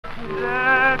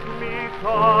Let me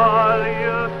call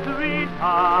you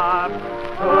sweetheart.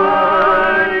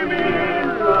 I'm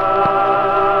in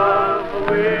love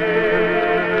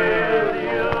with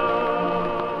you.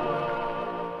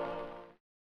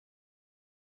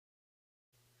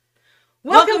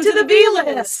 Welcome to the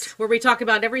B-List, where we talk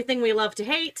about everything we love to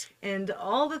hate. and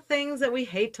all the things that we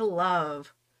hate to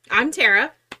love. I'm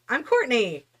Tara, I'm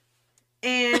Courtney,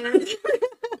 and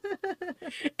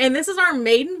and this is our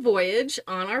maiden voyage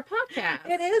on our podcast.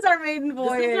 it is our maiden This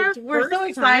voyage. is our We're so first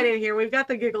excited time. here. We've got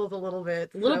the giggles a little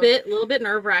bit. A little bit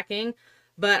nerve-wracking,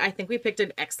 but I think we picked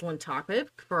an excellent topic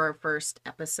for our first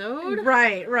episode.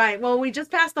 Right. Well, we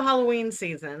just passed the Halloween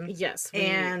season. Yes,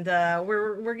 And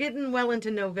we're getting well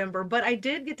into November, but I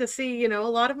did get to see, a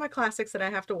lot of my classics that I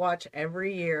have to watch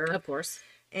every year. of course.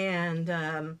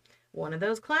 And one of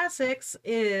those classics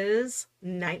is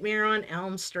Nightmare on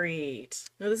Elm Street.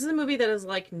 Now, this is a movie that is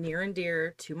like near and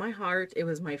dear to my heart. It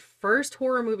was my first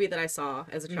horror movie that I saw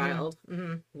as a child.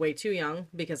 Mm-hmm. Way too young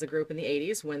because I grew up in the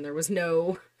 80s when there was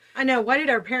no I know. Why did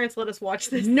our parents let us watch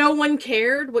this? no one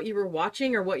cared what you were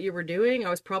watching or what you were doing. I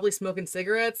was probably smoking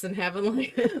cigarettes and having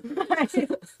like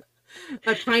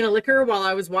a pint of liquor while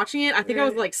I was watching it. I think I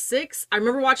was like 6. I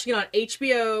remember watching it on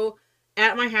HBO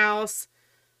at my house,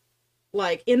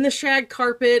 like in the shag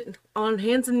carpet, on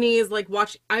hands and knees, like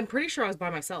I'm pretty sure I was by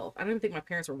myself. I don't even think my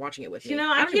parents were watching it with me. I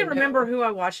don't can't even remember know. who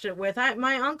I watched it with.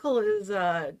 My uncle is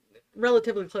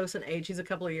relatively close in age. He's a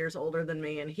couple of years older than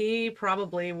me, and he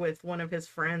probably with one of his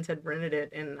friends had rented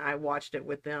it, and I watched it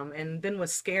with them, and then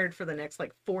was scared for the next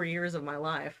like 4 years of my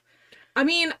life. I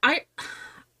mean, I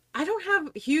don't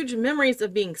have huge memories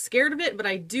of being scared of it, but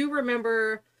I do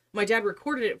remember my dad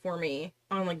recorded it for me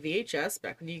on like VHS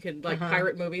back when you could like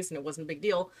pirate movies and it wasn't a big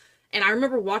deal. And I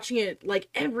remember watching it like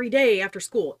every day after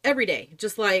school, every day,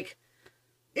 just like.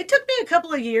 It took me a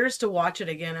couple of years to watch it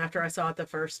again after I saw it the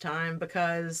first time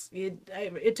because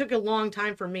it took a long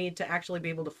time for me to actually be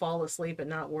able to fall asleep and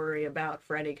not worry about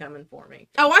Freddy coming for me.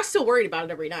 Oh, I still worried about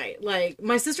it every night. Like,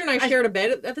 my sister and I shared a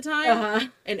bed at the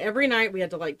time, and every night we had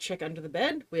to, like, check under the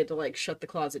bed. We had to, like, shut the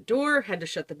closet door, had to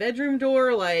shut the bedroom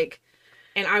door, like,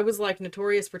 and I was, like,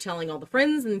 notorious for telling all the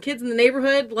friends and kids in the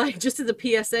neighborhood, like, just as a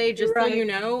PSA, just so you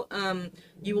know,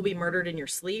 you will be murdered in your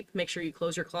sleep. Make sure you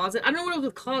close your closet. I don't know what it was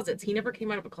with closets. He never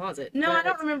came out of a closet. No, I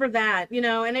don't remember that,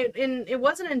 and it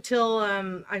wasn't until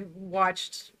I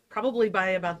watched probably by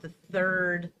about the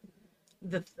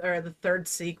third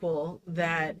sequel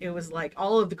that it was like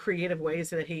all of the creative ways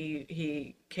that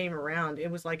he came around.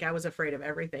 It was like I was afraid of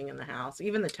everything in the house,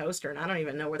 even the toaster, and I don't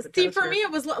even know what the See, toaster. for me,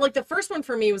 it was like the first one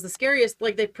for me was the scariest.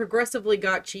 Like, they progressively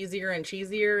got cheesier and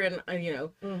cheesier,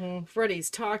 and Freddy's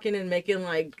talking and making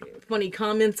like funny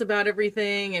comments about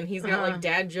everything, and he's got like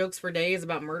dad jokes for days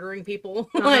about murdering people.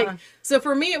 Like, so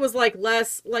for me, it was like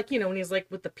less like when he's like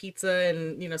with the pizza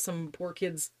and some poor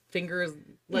kid's fingers,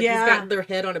 like he's got their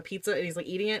head on a pizza and he's like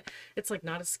eating it. It's like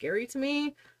not as scary to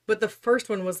me. But the first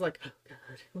one was like, oh god.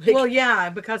 Like, well,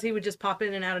 yeah, because he would just pop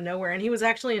in and out of nowhere, and he was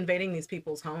actually invading these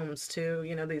people's homes too.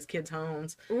 These kids'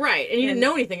 homes. Right, and you didn't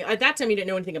know anything at that time. You didn't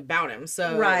know anything about him,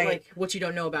 so like what you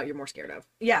don't know about, you're more scared of.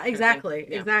 Yeah, exactly,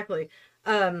 Yeah. exactly.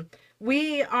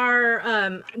 We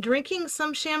are drinking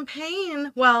some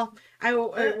champagne. Well,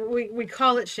 we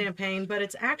call it champagne, but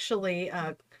it's actually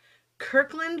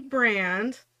Kirkland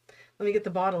brand. Let me get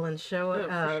the bottle and show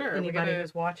sure. anybody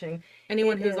who's watching.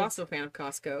 Anyone who's also a fan of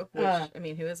Costco,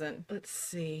 which, who isn't? Let's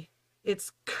see.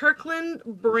 It's Kirkland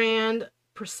brand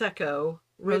Prosecco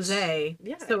Rosé.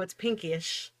 Yeah. So it's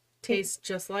pinkish. Tastes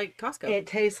just like Costco. It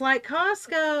tastes like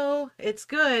Costco. It's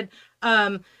good.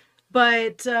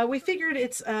 But we figured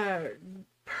it's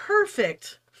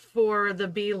perfect for the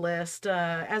B-list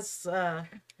as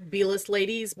B-list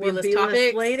ladies, we're B-list B-list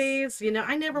topics. ladies.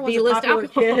 I never was B-list a popular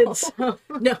alcohol. kid. So.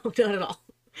 No, not at all.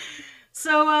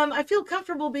 So I feel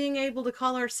comfortable being able to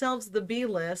call ourselves the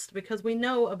B-list because we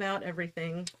know about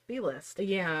everything B-list.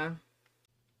 Yeah.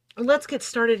 Let's get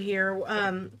started here.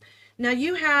 Now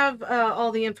you have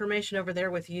all the information over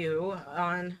there with you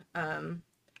on the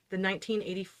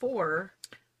 1984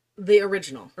 The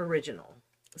original.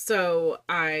 So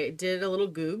I did a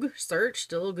little search,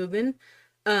 did a little Googling.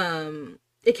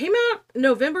 It came out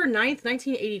November 9th,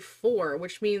 1984,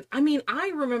 which means,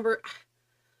 I remember,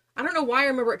 I don't know why I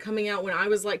remember it coming out when I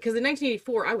was like, because in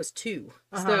 1984, I was 2.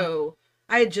 So.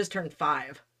 I had just turned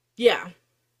 5. Yeah.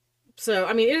 So,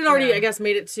 it had already, I guess,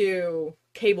 made it to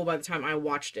cable by the time I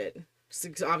watched it. So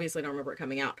obviously I don't remember it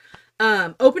coming out.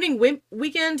 Opening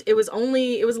weekend, it was a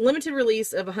limited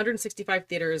release of 165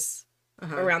 theaters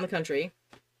around the country.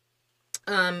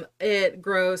 It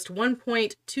grossed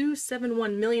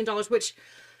 $1.271 million, which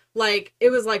like, it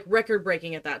was like record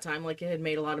breaking at that time. Like, it had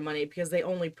made a lot of money because they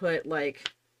only put like,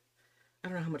 I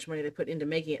don't know how much money they put into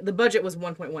making it. The budget was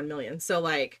 1.1 million. So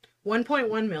like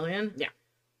 1.1 million? Yeah.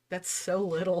 That's so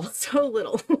little. So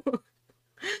little.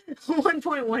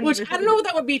 1.1 Which million. I don't know what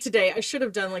that would be today. I should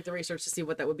have done like the research to see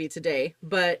what that would be today.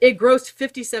 But it grossed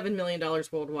 $57 million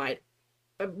worldwide.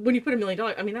 When you put $1 million,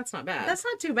 I mean, that's not bad. That's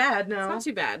not too bad, no. It's not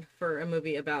too bad for a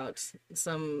movie about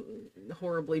some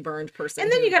horribly burned person.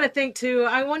 And then you got to think too.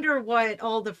 I wonder what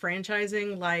all the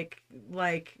franchising, like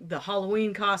the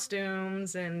Halloween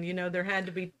costumes, and there had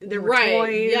to be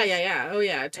toys. Yeah. Oh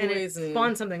yeah, toys and it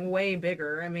spawned something way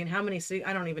bigger. I mean, how many?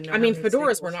 I don't even know. I mean,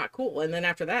 fedoras were not cool, and then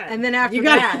after that, you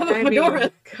got a fedora. Mean,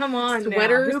 come on,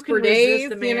 sweaters now. Who can for days,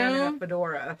 resist a man in a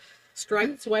fedora?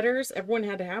 Striped sweaters. Everyone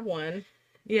had to have one.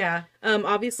 Yeah.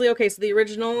 Obviously, okay, so the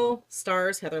original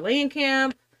stars Heather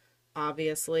Langenkamp,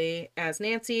 obviously, as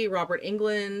Nancy. Robert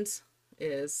Englund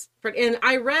is Fred. And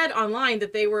I read online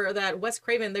that Wes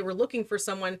Craven, they were looking for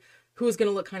someone who was going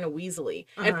to look kind of weaselly.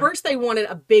 At first, they wanted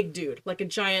a big dude, like a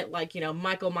giant, like,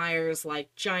 Michael Myers, like,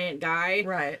 giant guy.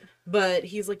 Right. But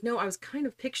he's like, no, I was kind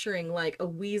of picturing, like, a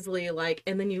Weasley, like,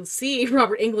 and then you see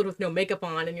Robert Englund with no makeup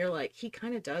on, and you're like, he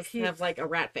kind of does have, like, a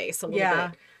rat face a little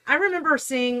bit. I remember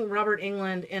seeing Robert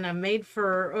Englund in a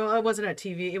it wasn't a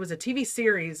TV, it was a TV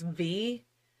series, V,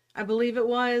 I believe it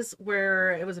was,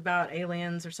 where it was about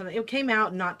aliens or something. It came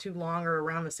out not too long or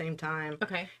around the same time.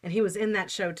 Okay. And he was in that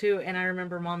show too. And I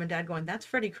remember Mom and Dad going, "That's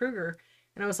Freddy Krueger."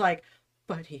 And I was like,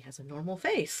 but he has a normal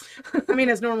face. I mean,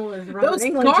 as normal as Robert Those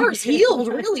Englund. scars healed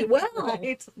really well.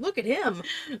 Right. Look at him.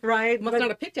 Right. Must not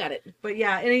have picked at it. But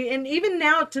yeah, and even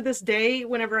now to this day,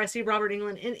 whenever I see Robert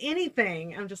Englund in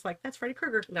anything, I'm just like, that's Freddy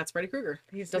Krueger. That's Freddy Krueger.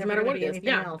 Doesn't matter what it is.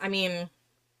 Yeah. Else. I mean,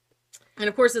 and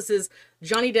of course, this is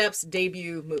Johnny Depp's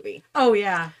debut movie. Oh,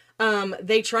 yeah.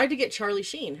 They tried to get Charlie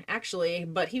Sheen, actually,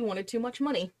 but he wanted too much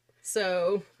money.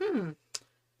 So,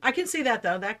 I can see that,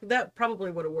 though. That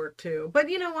probably would have worked, too. But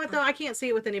you know what, though? I can't see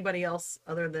it with anybody else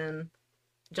other than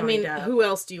Johnny Depp. Who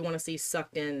else do you want to see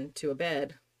sucked into a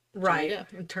bed? Right.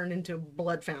 And turned into a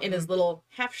blood fountain. In his little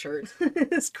half shirt.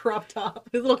 His crop top.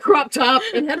 His little crop top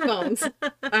and headphones.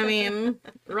 I mean,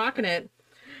 rocking it.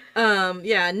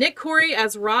 Yeah, Nick Corey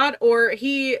as Rod, or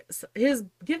his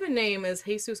given name is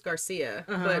Jesus Garcia,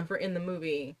 but for in the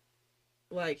movie,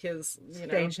 like his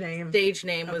stage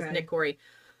name was Nick Corey.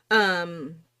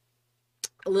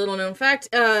 A little known fact,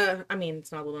 I mean,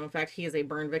 it's not a little known fact, he is a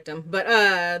burn victim,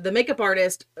 but the makeup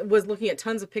artist was looking at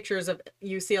tons of pictures of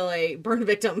UCLA burn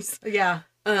victims. Yeah.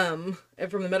 From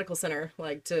the medical center,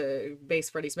 like, to base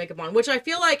Freddy's makeup on, which I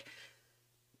feel like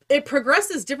it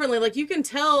progresses differently. Like, you can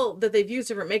tell that they've used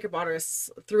different makeup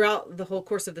artists throughout the whole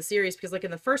course of the series, because, like,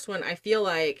 in the first one, I feel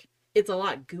like it's a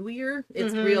lot gooier.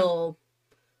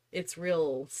 It's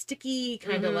real sticky,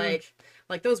 kind of like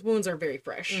those wounds are very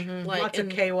fresh. Like, lots of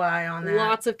KY on that.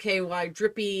 Lots of KY,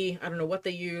 drippy. I don't know what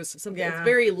they use. Something it's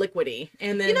very liquidy.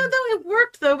 And then though it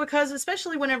worked though, because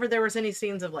especially whenever there was any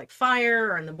scenes of like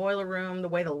fire or in the boiler room, the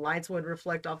way the lights would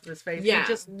reflect off of his face, it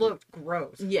just looked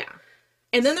gross. Yeah.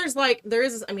 And then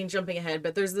jumping ahead,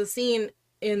 but there's the scene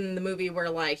in the movie where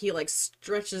like he like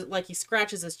stretches, like he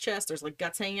scratches his chest. There's like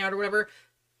guts hanging out or whatever.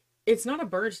 It's not a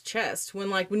burned chest.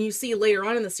 When you see later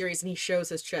on in the series and he shows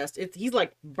his chest, he's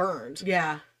like burned.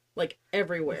 Yeah. Like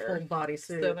everywhere. Full body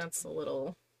suit. So that's a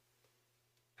little.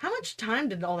 How much time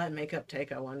did all that makeup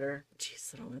take, I wonder?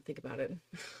 Jeez, I don't want to think about it.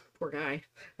 Poor guy.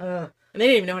 And they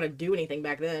didn't even know how to do anything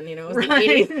back then, It was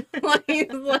right.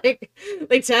 like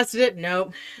they tested it.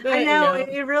 Nope. I know,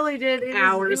 it really did.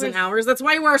 Hours and hours. That's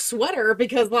why you wear a sweater,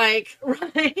 because like,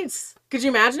 right. Could you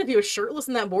imagine if he was shirtless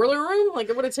in that boiler room? Like,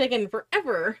 it would have taken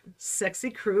forever.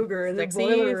 Sexy Krueger in the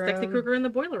boiler room. Sexy Krueger in the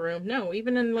boiler room. No,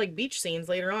 even in like beach scenes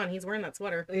later on, he's wearing that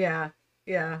sweater. Yeah.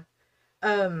 Yeah.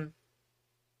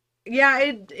 Yeah,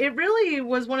 it really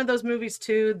was one of those movies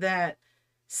too that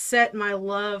set my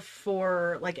love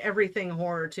for like everything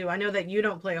horror too. I know that you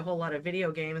don't play a whole lot of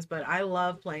video games, but I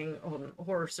love playing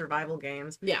horror survival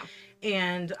games. Yeah.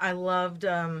 And I loved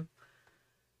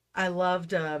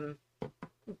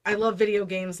video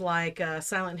games like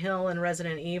Silent Hill and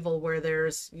Resident Evil, where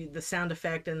there's the sound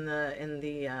effect and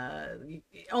the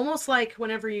almost like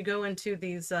whenever you go into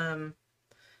these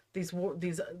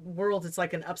worlds, it's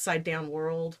like an upside down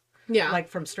world. Yeah. Like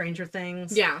from Stranger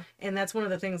Things. Yeah. And that's one of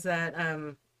the things that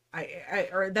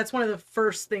that's one of the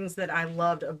first things that I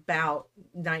loved about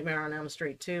Nightmare on Elm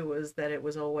Street 2, was that it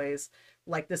was always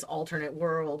like this alternate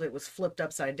world. It was flipped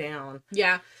upside down.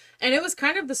 Yeah. And it was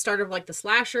kind of the start of like the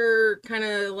slasher kind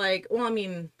of like, well, I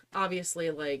mean, obviously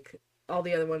like all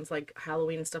the other ones like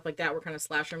Halloween and stuff like that were kind of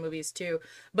slasher movies too.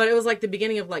 But it was like the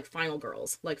beginning of like Final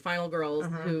Girls,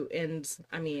 who ends,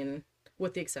 I mean,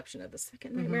 with the exception of the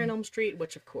second Nightmare on Elm Street,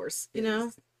 which of course, you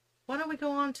know, why don't we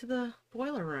go on to the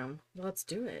boiler room? Let's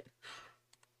do it.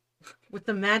 With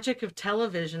the magic of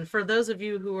television. For those of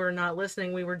you who are not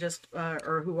listening, we were just,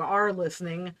 or who are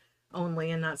listening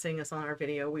only and not seeing us on our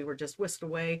video, we were just whisked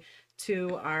away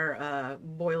to our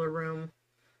boiler room,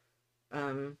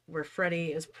 where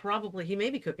Freddie is probably, he may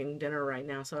be cooking dinner right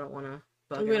now, so I don't want to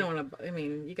bug We him. don't want to, I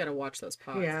mean, you got to watch those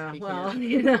pots. Yeah, You well, can't-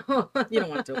 you know. you don't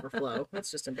want it to overflow.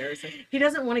 That's just embarrassing. He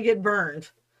doesn't want to get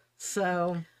burned.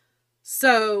 So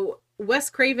Wes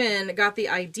Craven got the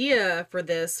idea for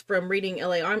this from reading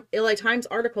LA Times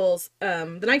articles.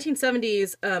 The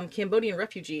 1970s, Cambodian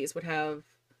refugees would have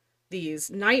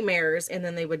these nightmares, and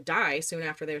then they would die soon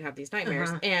after they would have these nightmares.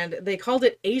 And they called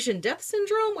it Asian death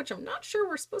syndrome, which I'm not sure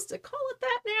we're supposed to call it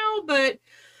that now, but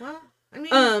Well, I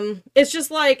mean, it's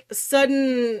just like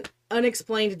sudden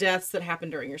unexplained deaths that happen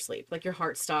during your sleep, like your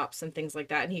heart stops and things like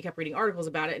that. And he kept reading articles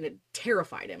about it, and it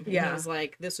terrified him. And he was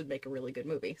like, this would make a really good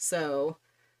movie. So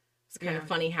it's kind of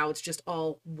funny how it's just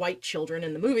all white children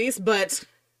in the movies, but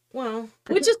well,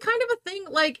 which is kind of a thing.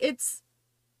 Like, it's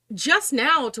just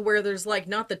now to where there's like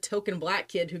not the token black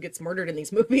kid who gets murdered in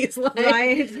these movies. Like,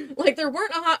 right? like there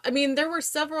weren't I mean, there were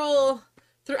several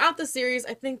throughout the series.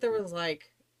 I think there was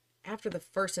like, after the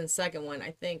first and second one,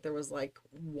 I think there was like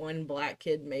one black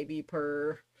kid maybe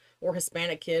per, or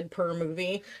Hispanic kid per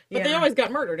movie, but they always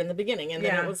got murdered in the beginning, and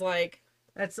then it was like,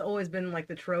 that's always been like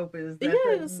the trope, is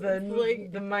that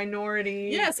the minority.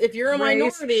 Yes, if you're a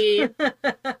minority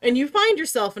and you find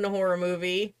yourself in a horror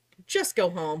movie, just go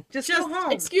home. Just go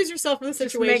home. Excuse yourself from the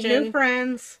situation. Make new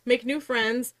friends. Make new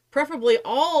friends. Preferably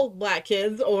all black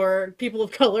kids or people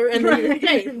of color, and then you're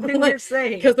safe. Then you're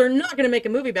safe. Because they're not going to make a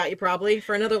movie about you probably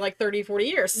for another like 30, 40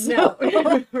 years. So.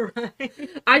 No. Right.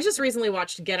 I just recently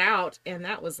watched Get Out, and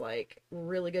that was like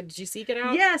really good. Did you see Get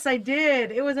Out? Yes, I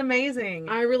did. It was amazing.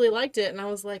 I really liked it, and I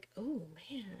was like, oh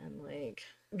man, like.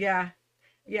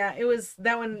 Yeah, it was,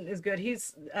 that one is good.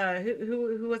 He's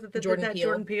who was it that Jordan did that? Peele.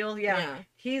 Jordan Peele. Yeah.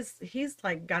 He's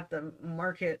like got the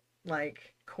market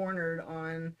like cornered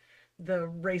on the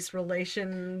race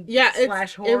relation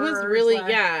slash horror. It was really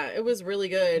it was really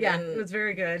good. Yeah, and it was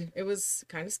very good. It was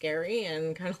kind of scary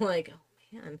and kind of like, oh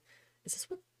man, is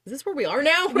this where we are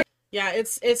now? Yeah,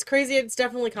 it's crazy. It's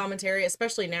definitely commentary,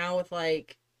 especially now with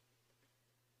like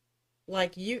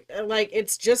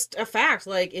it's just a fact.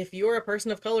 Like, if you're a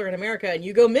person of color in America and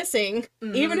you go missing,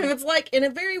 even if it's like in a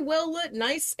very well lit,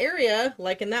 nice area,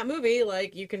 like in that movie,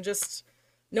 like you can just,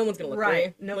 no one's gonna look for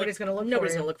you. Nobody's gonna look.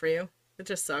 Nobody's gonna look for you. It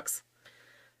just sucks.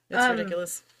 It's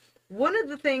ridiculous. One of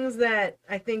the things that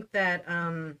I think that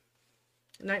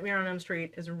Nightmare on Elm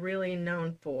Street is really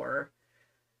known for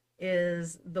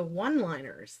is the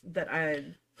one-liners that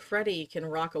Freddy can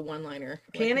rock a one-liner.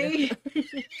 Can he?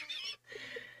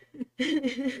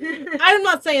 I'm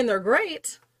not saying they're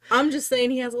great. I'm just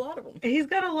saying he has a lot of them. He's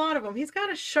got a lot of them. He's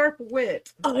got a sharp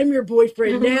wit. I'm your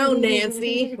boyfriend now,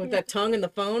 Nancy. With that tongue in the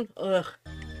phone. Ugh.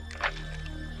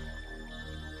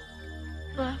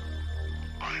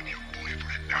 I'm your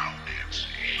boyfriend now, Nancy.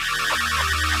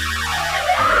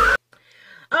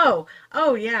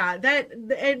 Oh yeah.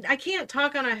 And I can't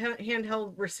talk on a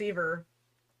handheld receiver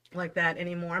like that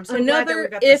anymore. I'm so glad that we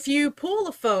got this. If you pull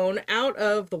the phone out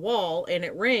of the wall and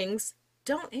it rings,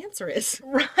 don't answer it.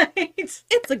 Right.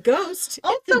 It's a ghost.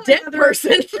 Also, it's a dead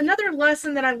person. Another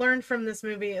lesson that I learned from this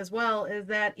movie as well is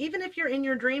that even if you're in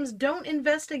your dreams, don't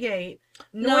investigate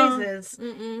noises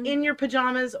in your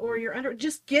pajamas or your under.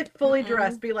 Just get fully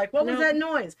dressed. Be like, what was that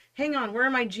noise? Hang on, where are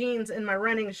my jeans and my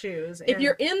running shoes? If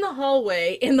you're in the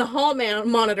hallway and the hall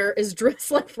monitor is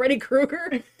dressed like Freddy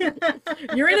Krueger,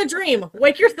 you're in a dream.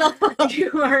 Wake yourself up.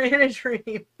 You are in a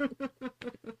dream.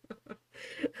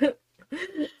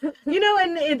 You know,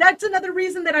 and that's another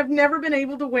reason that I've never been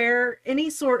able to wear any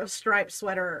sort of striped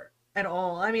sweater at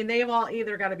all. I mean, they've all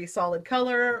either got to be solid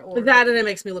color or that, and it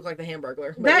makes me look like the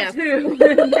Hamburglar. That too.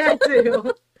 That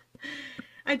too.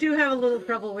 I do have a little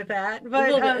trouble with that,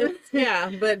 but yeah,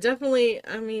 but definitely.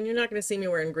 I mean, you're not going to see me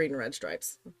wearing green and red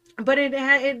stripes. But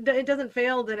it doesn't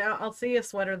fail that I'll see a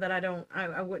sweater that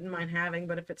I wouldn't mind having,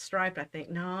 but if it's striped, I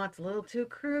think no, it's a little too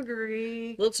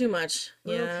Kruegery, a little too much, a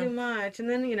little too much. And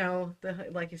then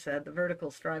like you said, the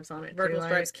vertical stripes on it. Vertical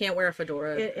stripes. Can't wear a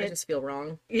fedora. I just feel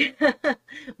wrong. Yeah.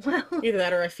 Well, either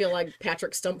that or I feel like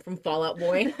Patrick Stump from Fall Out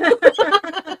Boy.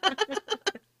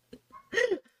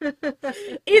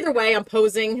 Either way, I'm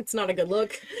posing. It's not a good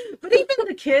look. But even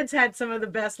the kids had some of the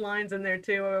best lines in there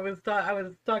too. I was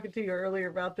talking to you earlier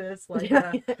about this, like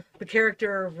the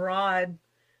character of Rod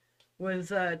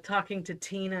was talking to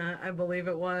Tina, I believe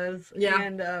it was. Yeah.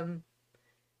 And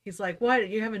he's like, "What?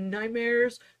 You having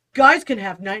nightmares? Guys can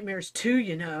have nightmares too,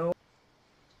 you know."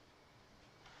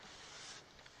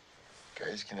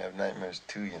 Guys can have nightmares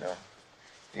too, you know.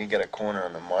 You can get a corner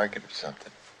on the market or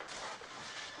something.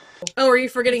 Oh, are you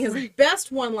forgetting his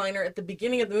best one-liner at the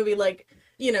beginning of the movie? Like,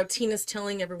 you know, Tina's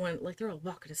telling everyone, like, they're all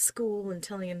walking to school and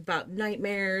telling him about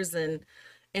nightmares, and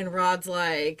Rod's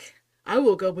like, I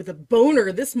woke up with a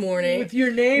boner this morning. With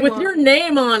your name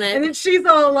on it. And then she's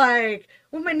all like,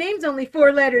 "Well, my name's only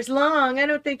 4 letters long. I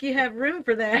don't think you have room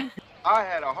for that." I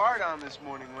had a hard-on this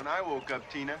morning when I woke up,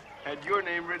 Tina. Had your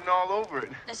name written all over it.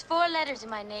 There's 4 letters in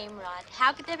my name, Rod.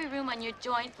 How could there be room on your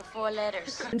joint for 4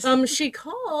 letters? She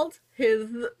called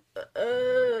his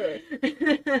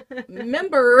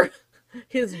member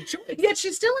his joint. Yet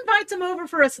she still invites him over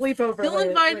for a sleepover. Still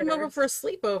invite him over for a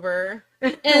sleepover.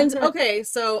 And okay,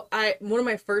 so one of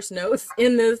my first notes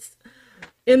in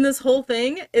this whole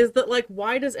thing is that, like,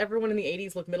 why does everyone in the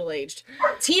 80s look middle-aged?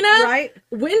 Tina, right?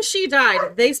 When she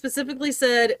died, they specifically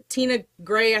said Tina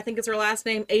Gray, I think it's her last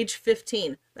name, age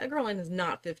 15. That girl is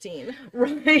not 15.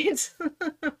 Right?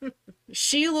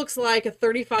 She looks like a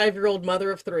 35-year-old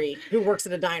mother of 3 who works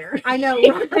at a diner. I know,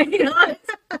 right?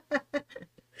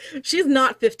 She's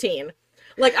not 15.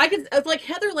 Like, like,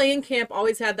 Heather Langenkamp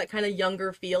always had that kind of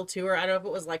younger feel to her. I don't know if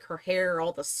it was, like, her hair or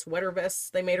all the sweater vests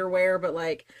they made her wear, but,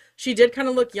 like, she did kind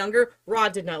of look younger.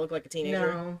 Rod did not look like a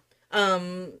teenager.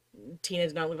 No. Tina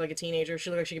did not look like a teenager. She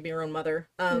looked like she could be her own mother.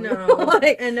 No.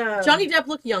 Like, and Johnny Depp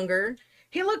looked younger.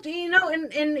 He looked, you know,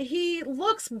 and he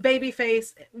looks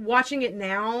baby-faced watching it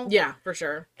now. Yeah, for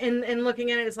sure. And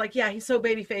looking at it, it's like, yeah, he's so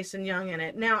baby-faced and young in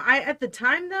it. Now, at the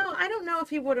time, though, I don't know if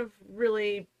he would have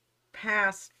really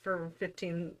passed for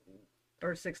 15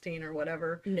 or 16 or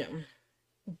whatever. No.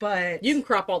 But you can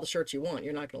crop all the shirts you want.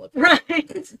 You're not going to look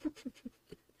right.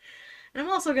 And I'm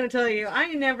also going to tell you, I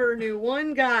never knew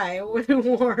one guy who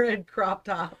wore a crop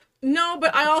top. No,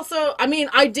 but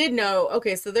I did know.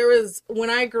 Okay, so when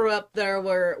I grew up,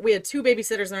 we had 2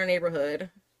 babysitters in our neighborhood.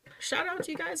 Shout out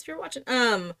to you guys if you're watching.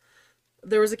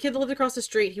 There was a kid that lived across the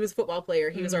street. He was a football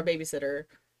player. He was our babysitter.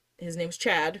 His name's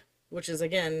Chad, which is,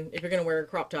 again, if you're going to wear a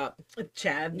crop top,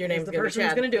 Chad, your name's the going to be person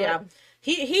Chad. who's going to do it.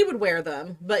 He would wear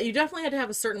them, but you definitely had to have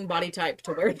a certain body type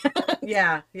to wear that.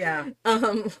 Yeah.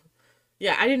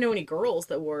 Yeah, I didn't know any girls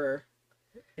that were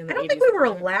in the 80s. I don't think we were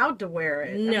allowed to wear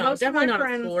it. No, Most definitely of my not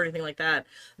friends... at school or anything like that.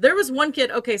 There was one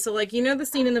kid, okay, so, like, you know the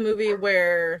scene in the movie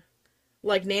where,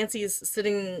 like, Nancy's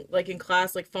sitting, like, in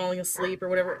class, like, falling asleep or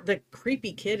whatever. The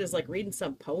creepy kid is, like, reading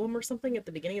some poem or something at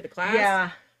the beginning of the class.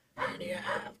 Yeah. And you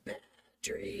have bad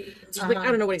dreams. Like, I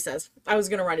don't know what he says. I was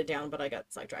gonna write it down, but I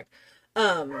got sidetracked.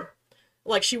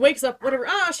 Like, she wakes up, whatever,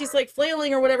 she's, like,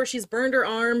 flailing or whatever. She's burned her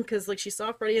arm because, like, she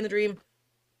saw Freddy in the dream.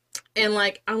 And,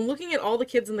 like, I'm looking at all the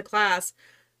kids in the class.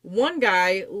 One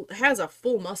guy has a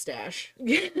full mustache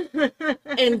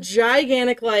and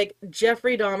gigantic, like,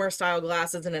 Jeffrey Dahmer style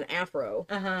glasses and an afro.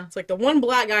 It's like the one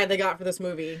black guy they got for this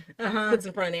movie sits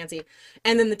in front of Nancy.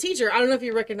 And then the teacher, I don't know if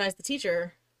you recognize the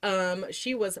teacher.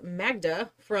 She was Magda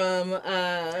from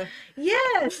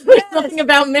Yes. Something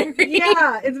About Mary.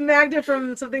 Yeah, it's Magda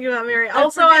from Something About Mary.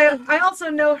 Also, I also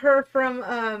know her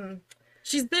from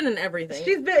she's been in everything.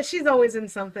 She's always in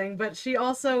something, but she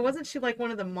also wasn't she like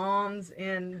one of the moms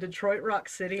in Detroit Rock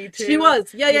City too? She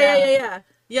was. Yeah.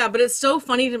 Yeah, but it's so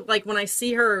funny to, like, when I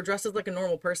see her dressed as, like, a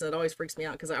normal person, it always freaks me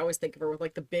out because I always think of her with,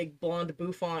 like, the big blonde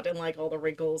bouffant and, like, all the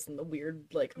wrinkles and the weird,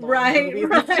 like, right.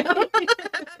 And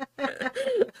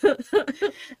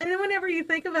then whenever you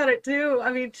think about it too,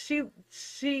 I mean,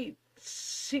 she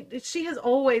has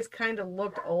always kind of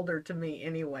looked older to me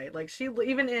anyway. Like, she,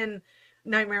 even in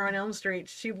Nightmare on Elm Street,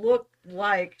 she looked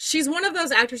like... She's one of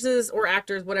those actresses or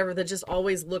actors, whatever, that just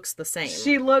always looks the same.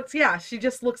 She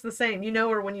just looks the same. You know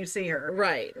her when you see her.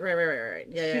 Right.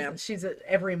 Yeah. She's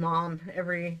every mom,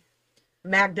 every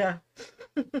Magda.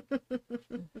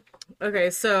 Okay,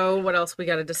 so what else we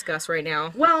got to discuss right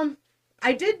now? Well,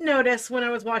 I did notice when I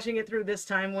was watching it through this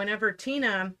time, whenever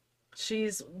Tina,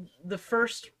 she's the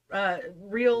first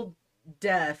real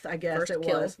death, I guess First it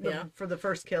kill, was, yeah. for the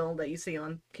first kill that you see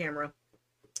on camera.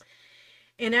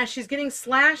 And as she's getting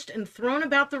slashed and thrown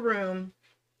about the room,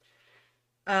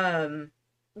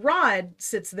 Rod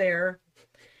sits there,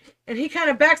 and he kind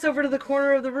of backs over to the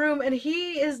corner of the room, and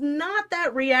he is not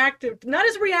that reactive, not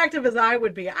as reactive as I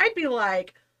would be. I'd be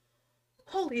like,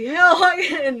 holy hell,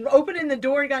 and opening the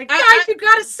door and going, guys, you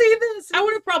gotta see this. I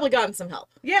would have probably gotten some help.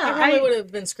 Yeah. I probably would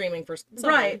have been screaming for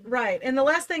something. Right. And the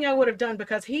last thing I would have done,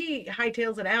 because he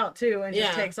hightails it out too and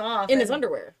just takes off. In his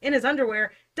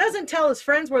underwear. Doesn't tell his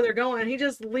friends where they're going. He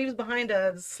just leaves behind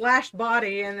a slashed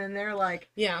body, and then they're like...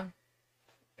 Yeah.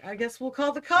 I guess we'll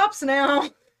call the cops now.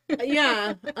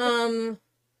 Yeah.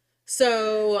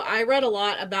 So I read a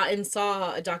lot about and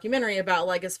saw a documentary about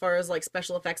like as far as like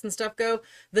special effects and stuff go.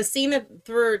 The scene that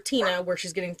for Tina where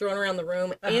she's getting thrown around the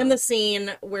room and the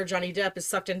scene where Johnny Depp is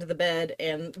sucked into the bed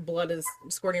and blood is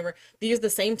squirting over. They use the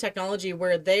same technology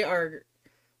where they are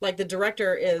like the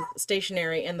director is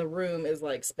stationary and the room is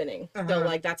like spinning. So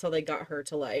like that's how they got her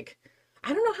to like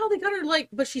I don't know how they got her like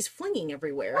but she's flinging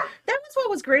everywhere. That was what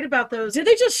was great about those. Did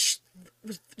they just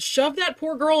shove that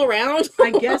poor girl around?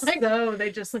 I guess Like, so.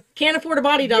 They just can't afford a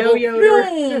body double. Yo-yoed her.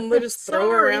 Boom! They just throw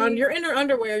her Sorry. around. You're in her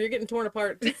underwear. You're getting torn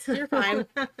apart. You're fine.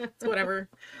 It's whatever.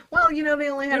 well, you know, they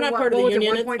only had You're not what, part of the what was it,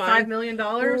 union, it's $1.5 fine. million.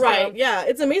 Right. So. Yeah.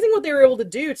 It's amazing what they were able to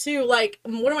do too. Like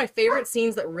one of my favorite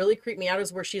scenes that really creeped me out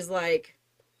is where she's like,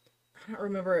 I don't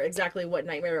remember exactly what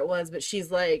nightmare it was, but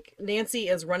she's like Nancy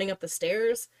is running up the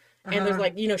stairs. And there's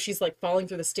like, you know, she's like falling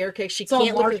through the staircase. She It's all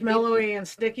can't lift her feet. marshmallowy and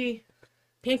sticky.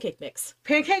 Pancake mix.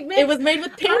 Pancake mix? It was made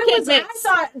with pancake mix. I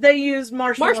thought they used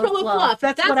marshmallow fluff.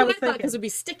 That's what I was thought thinking. because it would be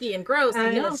sticky and gross.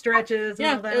 And no. it stretches and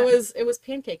Yeah, all that. it was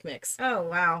pancake mix. Oh,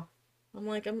 wow. I'm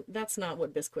like, that's not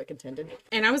what Bisquick intended.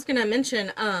 And I was gonna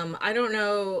mention, I don't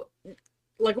know,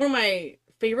 like one of my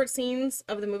favorite scenes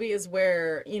of the movie is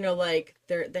where, you know, like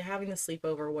they're having the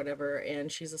sleepover or whatever,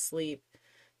 and she's asleep.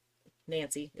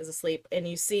 Nancy is asleep, and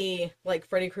you see like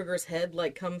Freddy Krueger's head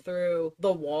like come through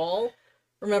the wall.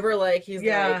 Remember, like he's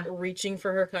like reaching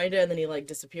for her kinda, and then he like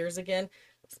disappears again.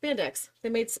 Spandex. They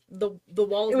made the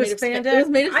wall. It was spandex. It was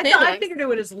made of spandex. I figured it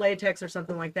was latex or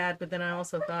something like that, but then I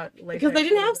also thought latex. Because they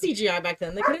didn't have CGI back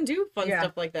then. They couldn't do fun Yeah.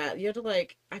 stuff like that. You had to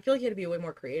like. I feel like you had to be way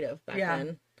more creative back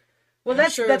then. Well, I'm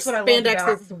that's sure what I love spandex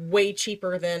about. is way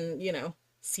cheaper than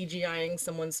CGIing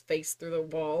someone's face through the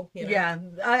wall. Yeah,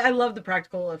 I love the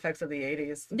practical effects of the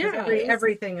 80s. Yeah,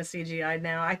 everything is CGI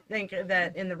now. I think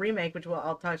that in the remake, which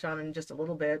I'll touch on in just a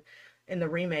little bit, in the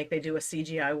remake they do a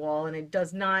CGI wall, and it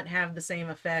does not have the same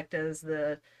effect as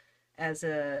the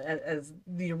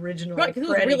original. Right, because it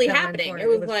was Freddy really coming happening. for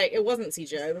It was like it wasn't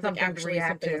CGI. It was like something to actually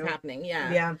react something to. was happening.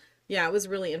 Yeah. Yeah. Yeah, it was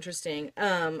really interesting.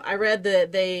 I read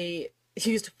that they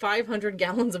used 500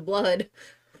 gallons of blood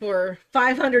for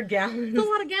 500 gallons. It's a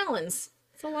lot of gallons.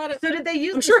 It's a lot of. So did they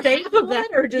use I'm the sure same half of that-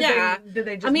 blood, or did yeah. did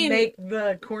they just mean, make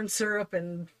the corn syrup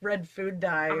and red food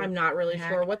dye? I'm not really hack?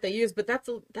 sure what they used, but that's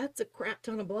a crap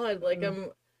ton of blood. Like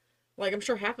I'm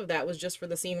sure half of that was just for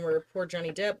the scene where poor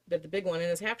Johnny Depp did the big one in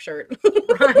his half shirt.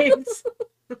 Right.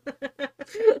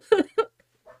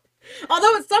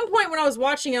 Although at some point when I was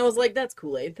watching, I was like, "That's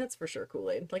Kool-Aid. That's for sure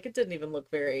Kool-Aid." Like it didn't even look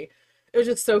very. It was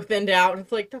just so thinned out.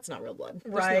 It's like that's not real blood.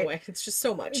 There's Right. no way. It's just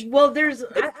so much. Well, I too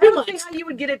don't think much. how you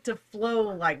would get it to flow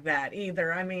like that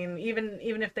either. I mean, even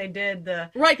if they did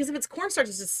Right, because if it's cornstarch,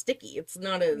 it's just sticky. It's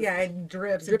not as it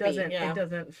drips. drippy, It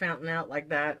doesn't fountain out like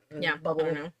that. And yeah. bubble.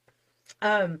 I don't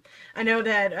know. I know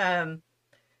that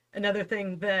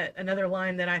another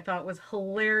line that I thought was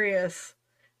hilarious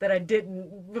that I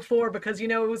didn't before, because it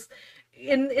was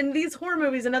in these horror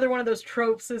movies, another one of those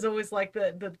tropes is always like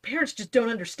the parents just don't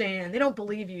understand, they don't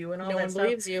believe you and all No that one stuff.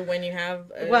 believes you when you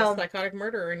have a Well- psychotic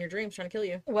murderer in your dreams trying to kill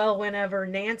you. Well, whenever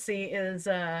Nancy is,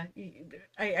 I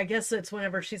guess it's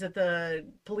whenever she's at the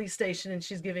police station and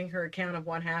she's giving her account of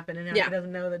what happened and how Yeah. she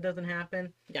doesn't know that doesn't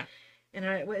happen. Yeah. And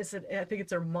I think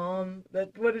it's her mom.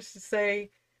 What does she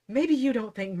say? Maybe you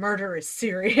don't think murder is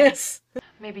serious.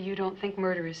 Maybe you don't think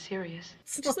murder is serious.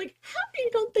 It's just like, how do you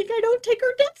don't think I don't take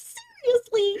her death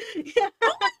seriously? Yeah.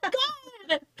 Oh my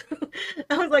god!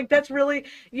 I was like, that's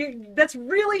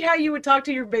really how you would talk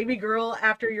to your baby girl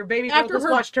after your baby girl After just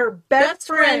her watched her best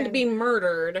friend be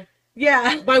murdered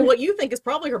Yeah. by what you think is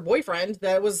probably her boyfriend.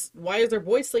 Why is their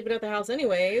boy sleeping at the house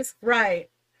anyways? Right.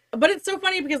 But it's so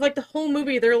funny because like the whole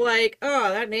movie, they're like, oh,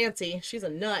 that Nancy, she's a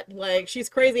nut. Like, she's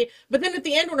crazy. But then at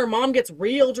the end when her mom gets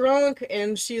real drunk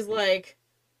and she's like,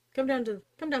 come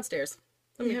downstairs.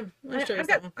 Let me show you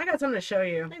something. I got something to show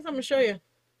you. I got something to show you.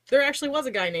 There actually was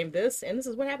a guy named this, and this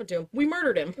is what happened to him. We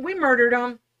murdered him. We murdered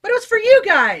him, but it was for you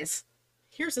guys.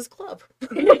 Here's his club.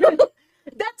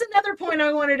 That's another point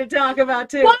I wanted to talk about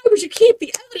too. Why would you keep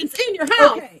the evidence in your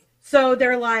house? Okay. So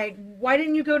they're like, why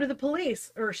didn't you go to the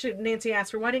police? Or Nancy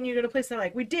asked her, why didn't you go to the police? They're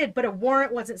like, we did, but a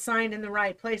warrant wasn't signed in the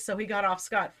right place, so he got off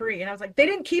scot-free. And I was like, they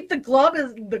didn't keep the glove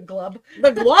as the glove.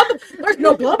 The glove? There's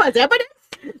no glove as evidence?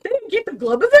 They didn't keep the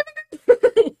glove as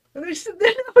evidence.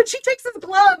 But she takes this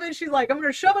glove and she's like, I'm going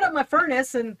to shove it up my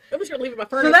furnace. And I'm just gonna leave it in my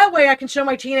furnace. so that way I can show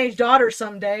my teenage daughter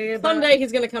someday. but Someday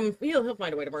he's gonna come. He'll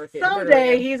find a way to murder you.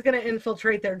 Someday he's going to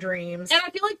infiltrate their dreams. And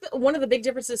I feel like one of the big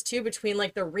differences too between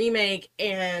like the remake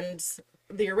and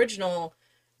the original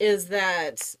is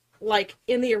that like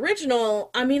in the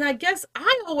original, I mean, I guess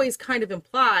I always kind of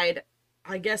implied,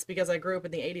 I guess because I grew up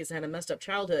in the 80s and had a messed up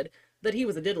childhood, that he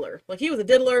was a diddler. Like, he was a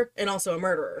diddler and also a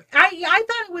murderer. I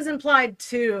thought it was implied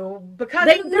too, because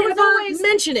They there was never always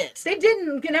mention it. they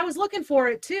didn't, and I was looking for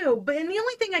it too. But and the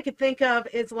only thing I could think of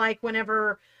is like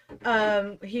whenever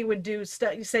he would do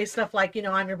say stuff like, you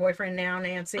know, I'm your boyfriend now,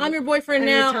 Nancy. I'm your boyfriend and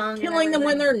your now, tongue and killing them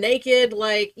when everything. they're naked,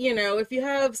 like, you know, if you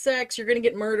have sex, you're gonna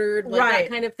get murdered, like Right.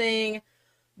 that kind of thing.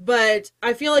 But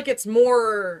I feel like it's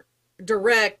more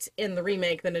direct in the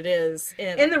remake than it is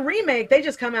In the remake, they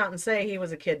just come out and say he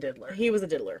was a kid diddler. He was a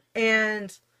diddler.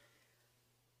 And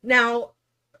now,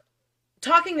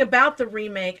 talking about the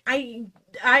remake,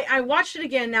 I watched it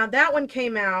again. Now that one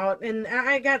came out, and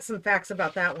I got some facts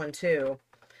about that one too.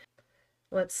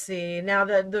 Let's see. Now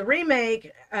the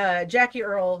remake, Jackie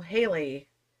Earle Haley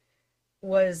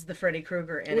was the Freddy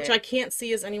Krueger in Which it. I can't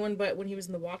see as anyone but when he was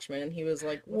in The Watchmen and he was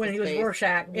like... what's When his he was face?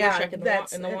 Rorschach. Rorschach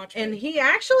in the Watchmen. And he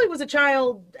actually was a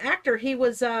child actor. He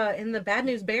was in the Bad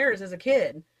News Bears as a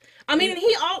kid. I mean,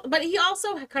 but he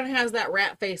also kind of has that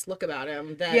rat face look about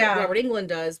him that Robert Englund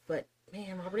does, but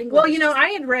man, Robert Englund... Well, you know, I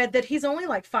had read that he's only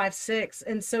like 5'6",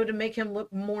 and so to make him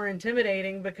look more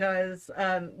intimidating because,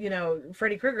 you know,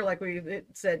 Freddy Krueger, like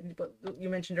you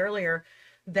mentioned earlier,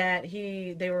 that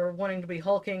they were wanting to be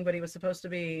hulking, but he was supposed to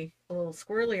be a little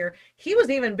squirrelier. He was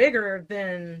even bigger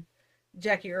than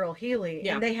Jackie Earle Haley,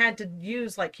 and they had to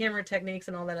use like camera techniques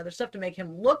and all that other stuff to make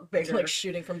him look bigger, like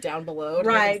shooting from down below,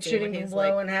 right? Shooting from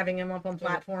below and having him up on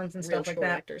platforms and stuff like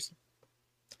that. Actors.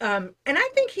 And I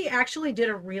think he actually did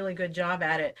a really good job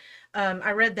at it.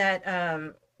 I read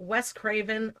that Wes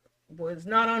Craven was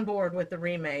not on board with the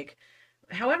remake.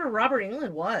 However, Robert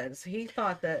Englund was. He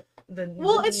thought that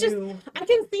just, I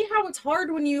can see how it's hard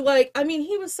when you like, I mean,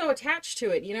 he was so attached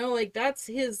to it, you know, like that's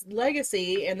his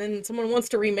legacy, and then someone wants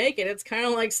to remake it. It's kind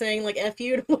of like saying like, F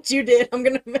you to what you did. I'm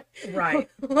gonna... Right.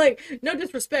 Like, no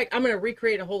disrespect. I'm gonna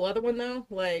recreate a whole other one though.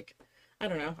 Like, I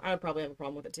don't know. I would probably have a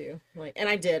problem with it too. Like, and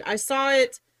I did. I saw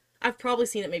it. I've probably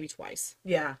seen it maybe twice.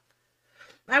 Yeah.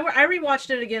 I rewatched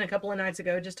it again a couple of nights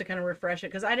ago just to kind of refresh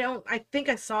it because I think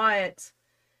I saw it.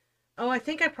 Oh, I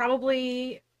think I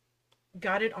probably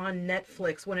got it on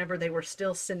Netflix whenever they were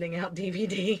still sending out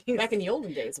DVDs. Back in the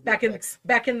olden days of back Netflix.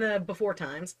 back in the before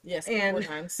times. Yes, before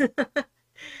times.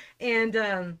 And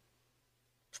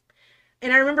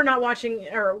I remember not watching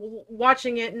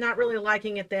it, not really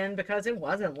liking it then because it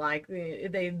wasn't like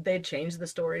they changed the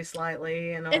story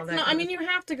slightly and all It's that. not, I mean, you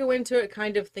have to go into it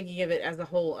kind of thinking of it as a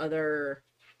whole other...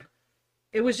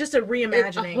 It was just a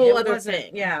reimagining. A whole other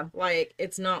thing. Yeah. Like,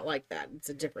 it's not like that. It's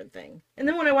a different thing. And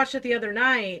then when I watched it the other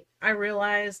night, I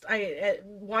realized,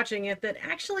 watching it, that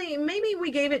actually maybe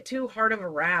we gave it too hard of a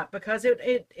rap because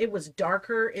it was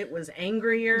darker, it was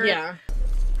angrier. Yeah.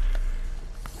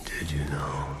 Did you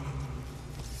know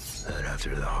that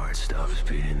after the heart stops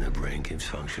beating, the brain keeps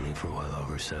functioning for well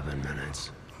over 7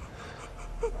 minutes?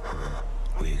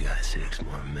 We got 6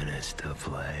 more minutes to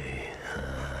play.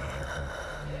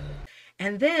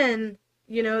 And then,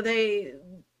 you know, they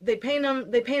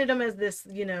painted him as this,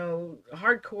 you know,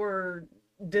 hardcore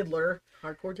diddler.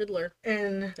 Hardcore diddler.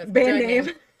 And That's band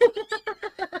name.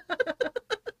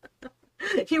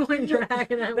 You went drag.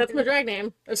 That's my drag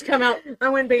name. It's come out. I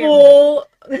went band. Full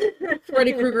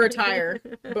Freddy Krueger attire.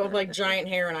 Both like giant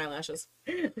hair and eyelashes.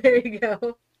 There you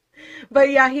go. But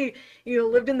yeah, he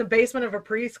lived in the basement of a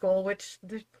preschool, which...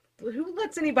 Who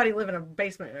lets anybody live in a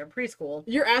basement in a preschool?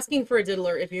 You're asking for a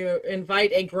diddler if you invite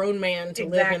a grown man to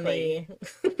live in the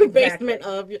basement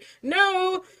of...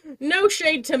 No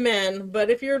shade to men, but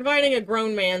if you're inviting a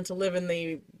grown man to live in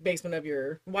the basement of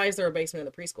your... Why is there a basement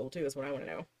in the preschool, too, is what I want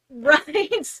to know.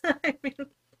 Right? I mean...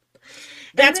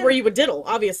 That's where you would diddle,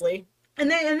 obviously. And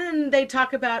then they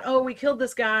talk about, oh, we killed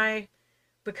this guy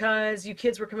because you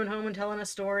kids were coming home and telling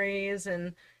us stories,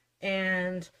 and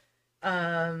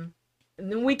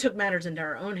then we took matters into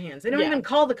our own hands. They don't even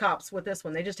call the cops with this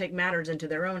one. They just take matters into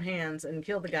their own hands and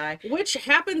kill the guy. Which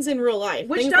happens in real life.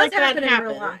 Which Things does like happen that in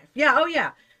real life. Yeah, oh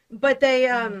yeah. But they,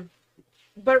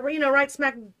 but, you know, right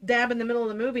smack dab in the middle of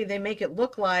the movie, they make it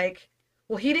look like,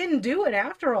 well, he didn't do it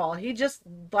after all. He just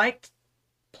liked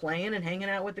playing and hanging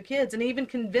out with the kids. And he even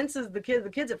convinces the kids.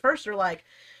 The kids at first are like,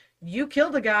 you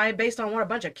killed a guy based on what a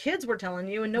bunch of kids were telling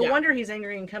you. And no wonder he's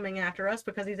angry and coming after us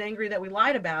because he's angry that we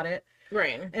lied about it.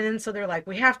 Right. And then so they're like,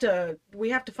 we have to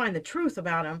find the truth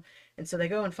about him. And so they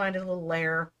go and find his little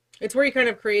lair. It's where you kind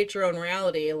of create your own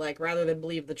reality, like rather than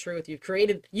believe the truth. You've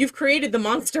created the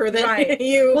monster that Right.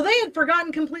 you. Well, they had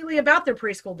forgotten completely about their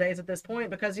preschool days at this point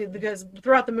because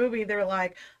throughout the movie they're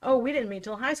like, "Oh, we didn't meet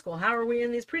till high school. How are we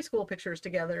in these preschool pictures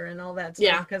together?" and all that stuff.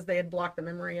 Yeah. Because they had blocked the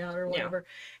memory out or whatever.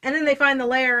 And then they find the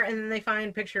lair, and then they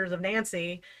find pictures of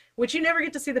Nancy, which you never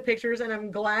get to see the pictures, and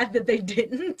I'm glad that they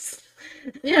didn't.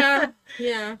 Yeah.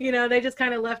 Yeah. You know, they just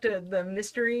kind of left the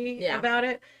mystery Yeah. about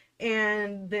it.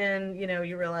 And then, you know,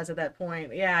 you realize at that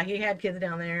point, yeah, he had kids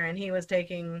down there and he was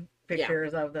taking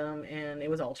pictures of them, and it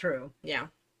was all true. Yeah.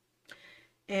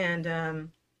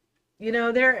 And, you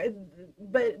know, there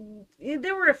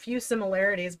were a few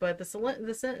similarities, but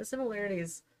the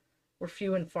similarities were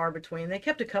few and far between. They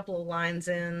kept a couple of lines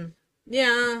in.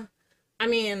 Yeah. I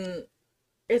mean,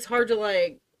 it's hard to,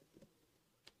 like,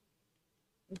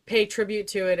 pay tribute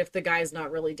to it if the guy's not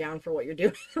really down for what you're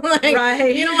doing. Like,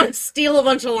 Right. You don't want to steal a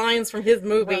bunch of lines from his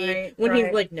movie when he's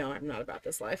right. like, no, I'm not about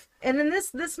this life. And in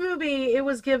this movie, it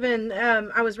was given,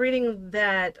 I was reading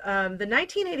that the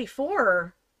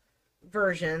 1984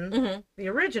 version, the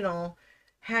original,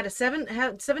 had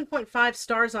 7.5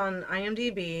 stars on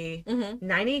IMDb,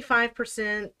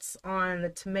 95% on the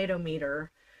tomato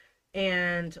meter,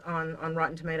 and on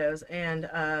Rotten Tomatoes, and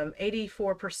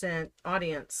 84%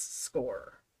 audience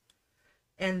score.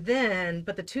 And then,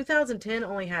 but the 2010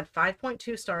 only had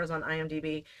 5.2 stars on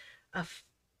IMDb,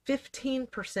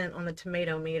 15% on the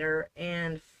tomato meter,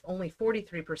 and only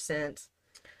 43%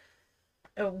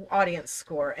 audience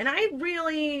score. And I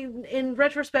really, in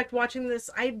retrospect, watching this,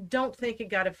 I don't think it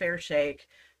got a fair shake,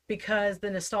 because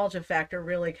the nostalgia factor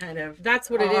really kind of that's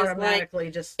what it is. automatically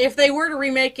like, just, if they were to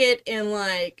remake it in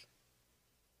like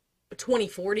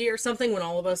 2040 or something, when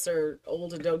all of us are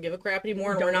old and don't give a crap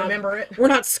anymore, and don't we're not remember it, we're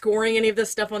not scoring any of this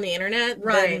stuff on the internet,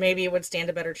 right, then maybe it would stand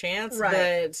a better chance.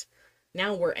 Right. But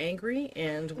now we're angry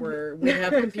and we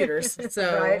have computers,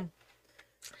 so right.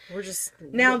 We're just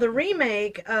now the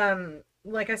remake.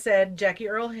 Like I said, Jackie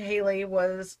Earle Haley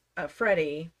was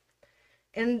Freddy,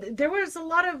 and there was a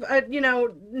lot of you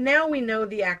know, now we know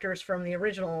the actors from the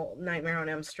original Nightmare on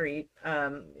Elm Street,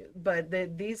 but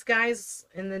these guys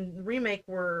in the remake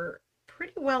were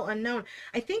pretty well unknown.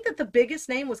 I think that the biggest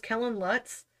name was Kellen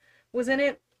Lutz was in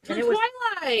it, from and it was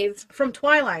Twilight. From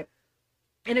Twilight,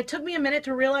 and it took me a minute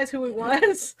to realize who he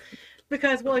was.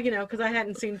 Because, well, you know, because I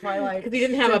hadn't seen Twilight. Because he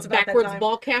didn't have a backwards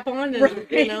ball cap on, and,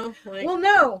 right. You know, like... Well,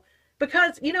 no.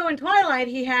 Because, you know, in Twilight,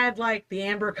 he had, like, the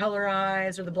amber color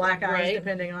eyes or the black eyes, right.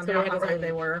 depending on So how hungry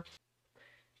they were.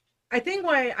 I think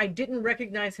why I didn't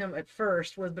recognize him at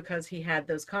first was because he had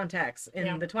those contacts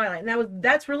in the Twilight. And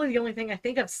that's really the only thing I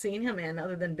think I've seen him in,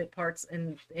 other than bit parts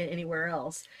in anywhere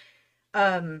else.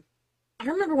 I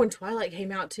remember when Twilight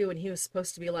came out, too, and he was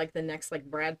supposed to be, like, the next, like,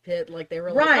 Brad Pitt. Like, they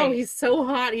were like, oh, he's so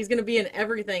hot, he's going to be in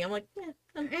everything. I'm like,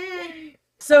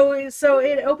 So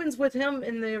it opens with him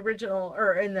in the original,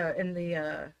 or in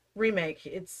the remake.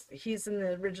 He's in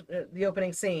the original, the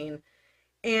opening scene,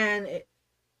 and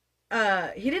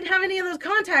he didn't have any of those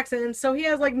contacts in, so he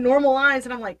has like normal eyes,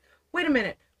 and I'm like, wait a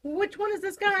minute, which one is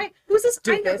this guy? Who's this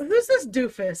doofus? Who's this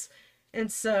doofus?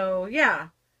 And so yeah,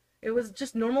 it was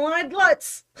just Normal-Eyed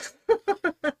Lutz.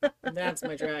 That's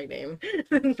my drag name.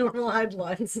 Normal-Eyed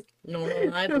Lutz.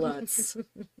 Normal-Eyed Lutz.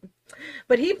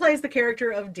 But he plays the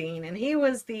character of Dean, and he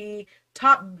was the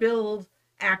top billed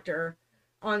actor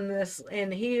on this,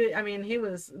 and that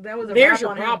was a There's your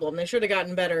wrap on problem. They should have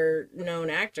gotten better known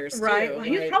actors, too. Right. Well,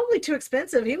 he was probably too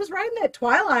expensive. He was riding that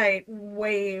Twilight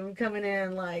wave coming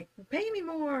in, like, pay me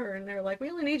more. And they're like,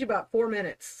 we only need you about 4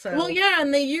 minutes. So. Well, yeah,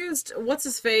 and they used,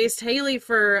 what's-his-face, Haley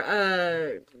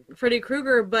for Freddy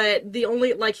Krueger, but the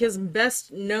only, like, his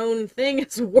best known thing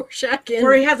is Rorschach.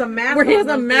 Where he has a mask on. Where he has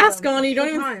a mask on, you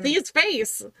don't even see his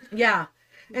face. Yeah.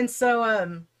 And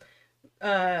so,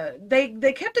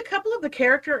 they kept a couple of the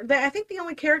character. I think the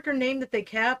only character name that they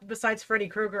kept besides Freddy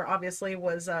Krueger, obviously,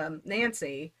 was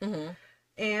Nancy. Mm-hmm.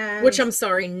 And which, I'm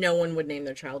sorry, no one would name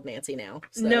their child Nancy now.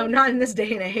 So. No, not in this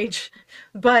day and age.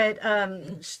 But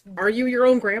are you your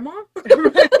own grandma?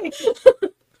 Right.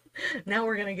 Now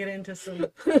we're gonna get into some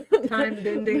time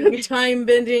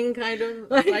bending kind of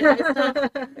stuff.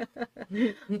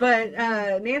 But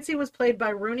Nancy was played by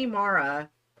Rooney Mara.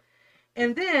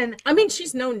 And then, I mean,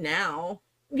 she's known now.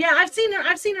 Yeah, I've seen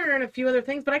her in a few other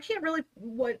things, but I can't really.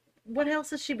 What else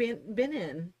has she been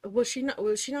in? Was she not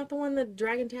the one, the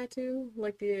dragon tattoo,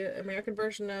 like the American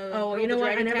version of? Oh, you know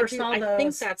what? I never saw those. I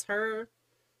think that's her.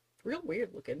 Real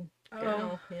weird looking.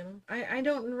 Oh, you know. I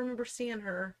don't remember seeing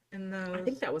her in those. I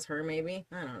think that was her, maybe.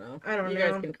 I don't know. You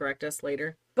guys can correct us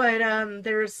later. But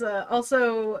there's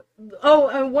also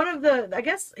one of the. I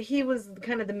guess he was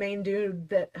kind of the main dude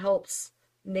that helps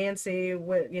Nancy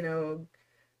would,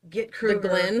 get The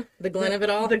Kruger. Glenn of it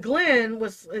all. The Glenn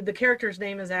was the character's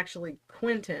name is actually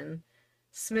Quentin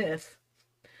Smith,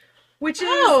 which is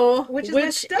my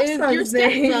stepson's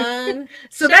name. stepson.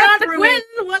 So Shout out that to threw me.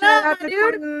 Quentin. What Shout up, out to dude?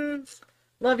 Quentin.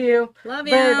 Love you. Love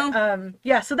you. But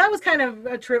yeah, so that was kind of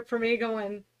a trip for me.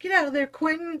 Going, get out of there,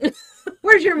 Quentin.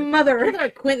 Where's your mother?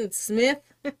 Quentin Smith.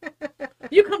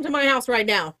 You come to my house right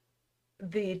now.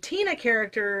 The Tina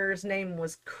character's name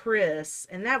was Chris,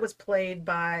 and that was played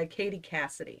by Katie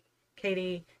Cassidy.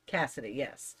 Katie Cassidy,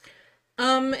 yes.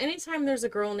 Anytime there's a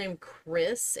girl named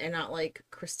Chris and not like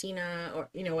Christina, or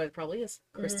you know what it probably is,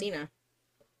 Christina.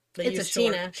 They It's use a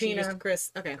short. Tina. She Tina. used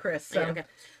Chris. Okay. Chris. Yeah, So. okay.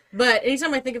 But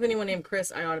anytime I think of anyone named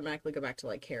Chris, I automatically go back to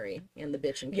like Carrie and the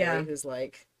bitch and Carrie Yeah. who's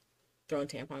like throwing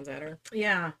tampons at her.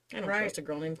 Yeah. I don't right. trust a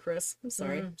girl named Chris. I'm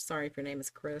sorry. Sorry if your name is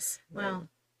Chris. Well,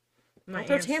 Don't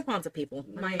throw tampons at people.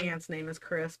 My aunt's name is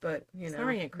Chris, but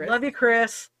Sorry, Aunt Chris. love you,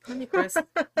 Chris. Love you, Chris.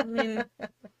 I mean,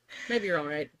 maybe you're all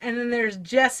right. And then there's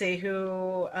Jesse,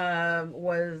 who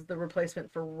was the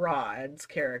replacement for Rod's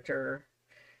character,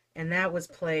 and that was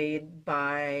played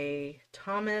by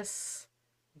Thomas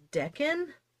Decken.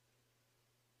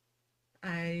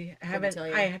 I haven't. tell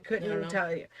you. I I couldn't don't know.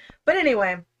 tell you. But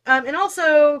anyway, and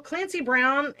also Clancy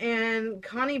Brown and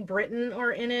Connie Britton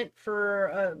are in it.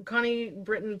 For Connie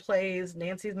Britton plays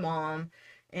Nancy's mom,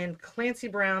 and Clancy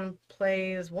Brown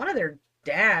plays one of their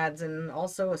dads, and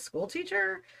also a school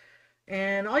teacher.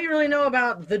 And all you really know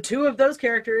about the two of those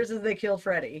characters is they killed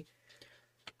Freddy.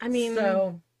 I mean,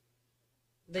 So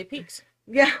they peaked.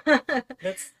 yeah,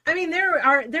 That's. I mean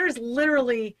there's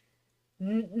literally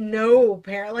no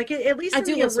parent, like at least I in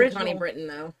do the love some original. Connie Britton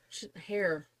though. The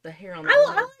hair on.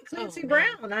 I like Clancy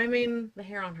Brown. I mean, the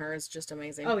hair on her is just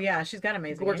amazing. oh yeah, she's got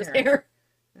amazing gorgeous hair.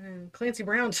 And Clancy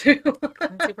Brown too.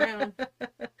 Clancy Brown.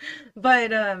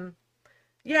 But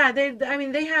yeah,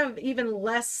 they have even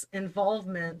less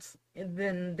involvement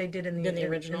than they did in the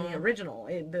original. In the original,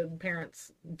 the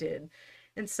parents did,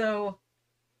 and so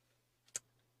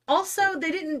also they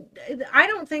didn't. I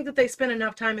don't think that they spent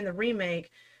enough time in the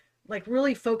remake, like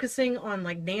really focusing on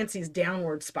like Nancy's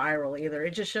downward spiral either.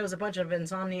 It just shows a bunch of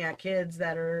insomniac kids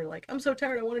that are like, I'm so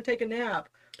tired, I want to take a nap.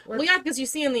 Well, yeah, because you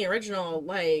see in the original,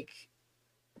 like,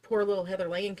 poor little Heather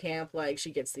Langenkamp, like,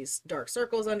 she gets these dark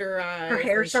circles under her eyes. Her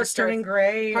hair starts turning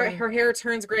gray. Her hair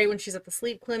turns gray when she's at the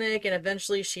sleep clinic, and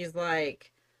eventually she's,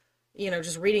 like,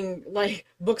 just reading, like,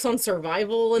 books on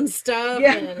survival and stuff.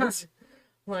 Yeah. And,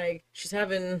 like, she's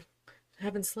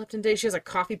haven't slept in days. She has a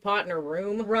coffee pot in her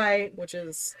room. Right. Which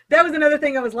is... That was another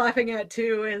thing I was laughing at,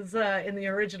 too, is in the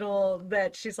original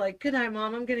that she's like, good night,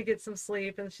 Mom, I'm going to get some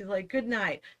sleep. And she's like, good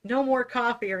night. No more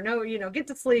coffee, or no, get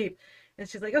to sleep. And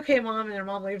she's like, okay, Mom. And her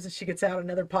mom leaves and she gets out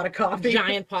another pot of coffee.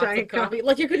 Giant pots of coffee.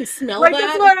 Like, you couldn't smell like, that.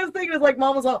 That's what I was thinking. Was like,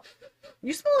 Mom was all,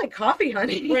 you smell like coffee,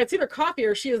 honey. Well, it's either coffee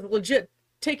or she is legit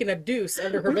taking a deuce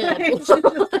under her bed. Right. She's just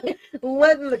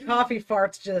letting the coffee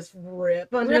farts just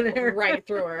rip under there. Right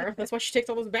through her. That's why she takes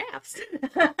all those baths.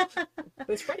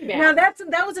 Those Freddy baths. Now,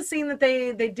 that was a scene that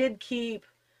they did keep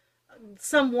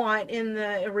somewhat in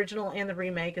the original and the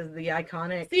remake as the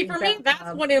iconic. See, for me,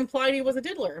 that's what implied he was a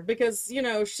diddler, because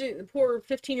the poor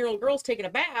 15-year-old girl's taking a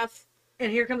bath,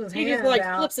 and here comes his hand. He just like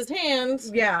out. flips his hand.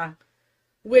 Yeah,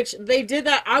 which they did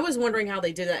that. I was wondering how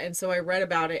they did that, and so I read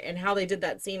about it. And how they did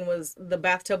that scene was the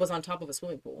bathtub was on top of a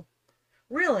swimming pool.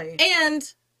 Really, and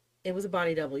it was a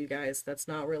body double, you guys. That's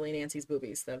not really Nancy's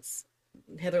boobies. That's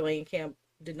Heather Langenkamp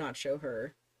did not show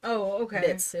her. Oh, okay.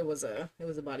 Bits. It was a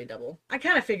body double. I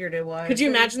kind of figured it was. Could you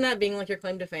imagine that being like your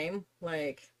claim to fame?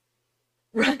 Like,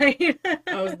 right?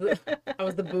 I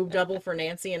was the boob double for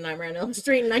Nancy in Nightmare on Elm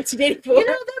Street in 1984. You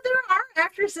know that there are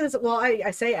actresses. Well, I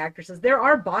say actresses. There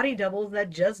are body doubles that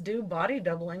just do body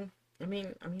doubling. I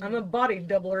mean, I'm a body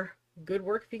doubler. Good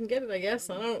work if you can get it, I guess.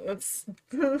 I don't. That's.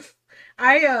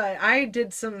 I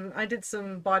did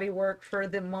some body work for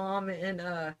the mom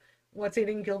in What's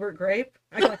Eating Gilbert Grape.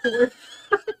 I got to work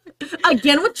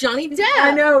again with Johnny Depp.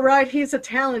 I know, right? He's a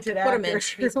talented actor. What a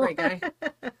mensch. He's a great guy.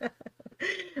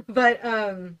 But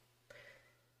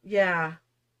yeah,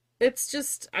 it's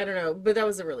just, I don't know. But that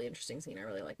was a really interesting scene. I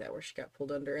really like that, where she got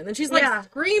pulled under, and then she's like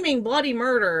screaming bloody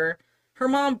murder. Her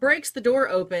mom breaks the door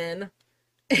open,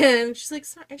 and she's like,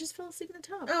 "Sorry, I just fell asleep in the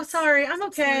tub." Oh, sorry. I'm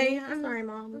okay. I'm sorry,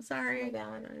 Mom. I'm sorry. Oh my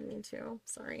God, I didn't mean to.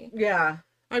 Sorry. Yeah.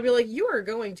 I'd be like, you are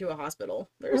going to a hospital.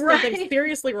 There's Right. something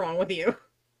seriously wrong with you.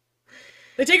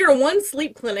 They take her to one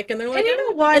sleep clinic, and they're like, And you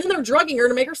know what? And then they're drugging her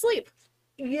to make her sleep.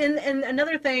 And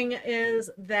another thing is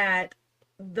that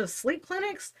the sleep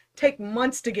clinics take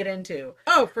months to get into.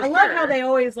 Oh, for I sure. love how they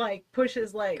always like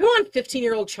pushes like, Come on,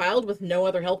 15-year-old child with no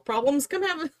other health problems, come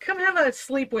have a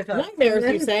sleep with us.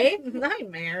 nightmares, you say?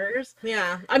 Nightmares.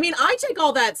 Yeah. I mean, I take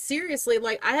all that seriously.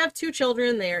 Like, I have 2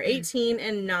 children. They're 18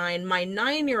 and 9. My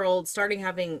 9-year-old starting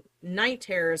having night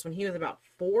terrors when he was about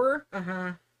 4.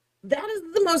 Uh-huh. That is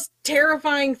the most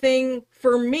terrifying thing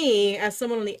for me as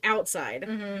someone on the outside.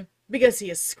 Mm-hmm. Because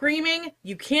he is screaming.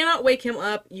 You cannot wake him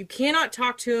up. You cannot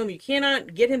talk to him. You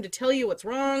cannot get him to tell you what's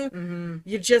wrong. Mm-hmm.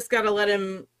 You just got to let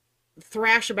him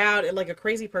thrash about it like a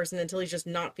crazy person until he's just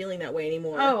not feeling that way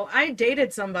anymore. Oh, I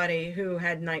dated somebody who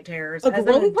had night terrors. A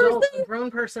grown person? A grown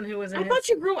person who was in I thought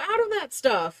you grew out of that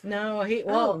stuff. No, he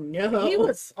no. he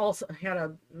was also had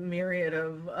a myriad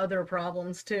of other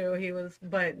problems too.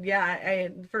 But yeah, I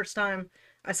first time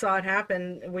I saw it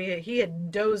happen, he had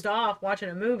dozed off watching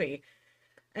a movie.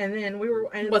 And then we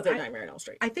were. And was it Nightmare on Elm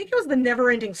Street? I think it was The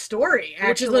Never-Ending Story. Actually,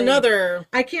 which is another.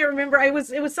 I can't remember. It was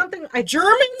something.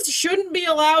 Germans shouldn't be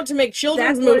allowed to make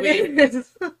children's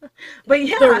movies. But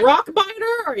yeah, The Rock Biter.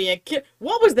 Are you kidding?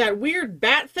 What was that weird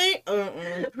bat thing?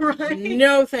 Right?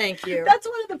 No, thank you. That's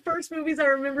one of the first movies I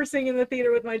remember seeing in the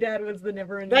theater with my dad. Was The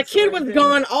Never-Ending That Story. kid was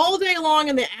gone all day long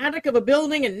in the attic of a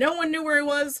building, and no one knew where he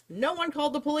was. No one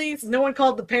called the police. No one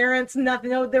called the parents. Nothing.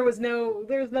 No, there was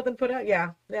nothing put out. Yeah.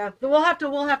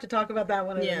 We'll have to talk about that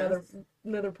one at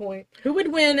another point. Who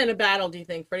would win in a battle? Do you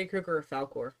think, Freddy Krueger or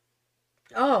Falcor?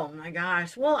 Oh my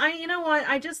gosh. Well, you know what?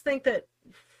 I just think that.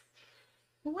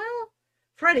 Well,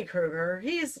 Freddy Krueger,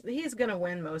 he's gonna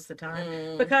win most of the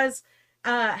time because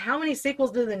how many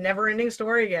sequels did The Never-Ending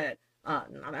Story get?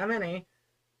 Not that many.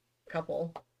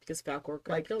 Couple. Because Falcor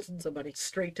could kill somebody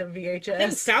straight to I think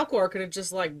VHS. Falcor could have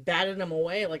just like batted him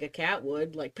away like a cat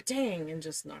would, like patang, and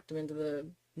just knocked him into the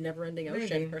never-ending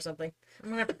ocean Maybe. or something. I'm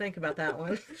gonna have to think about that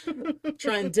one.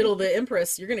 Try and diddle the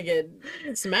Empress, you're gonna get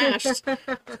smashed. But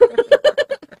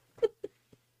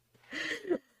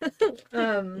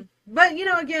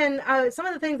again, some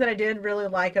of the things that I did really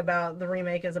like about the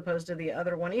remake as opposed to the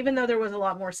other one, even though there was a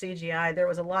lot more CGI, there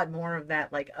was a lot more of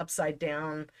that like upside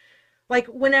down. Like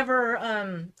whenever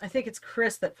I think it's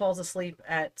Chris that falls asleep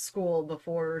at school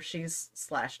before she's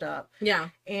slashed up. Yeah.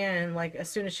 And like as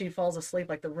soon as she falls asleep,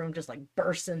 like the room just like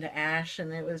bursts into ash,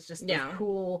 and it was just this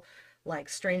cool like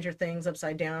Stranger Things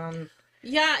upside down.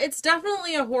 Yeah, it's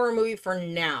definitely a horror movie for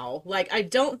now. Like, I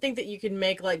don't think that you could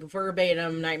make, like,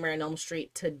 verbatim Nightmare on Elm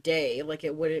Street today. Like,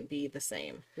 it wouldn't be the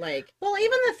same. Like... Well,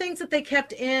 even the things that they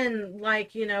kept in,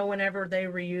 like, whenever they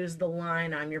reused the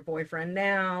line, "I'm your boyfriend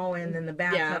now," and then the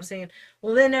bathtub scene.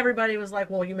 Well, then everybody was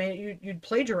like, well, you'd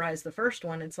plagiarize the first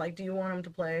one. It's like, do you want them to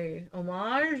play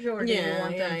homage, or do you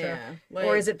want them to... Like,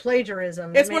 or is it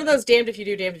plagiarism? It's one of those damned if you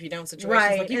do, damned if you don't situations.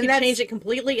 Right. Like, you can change it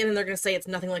completely, and then they're going to say it's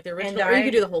nothing like the original, or you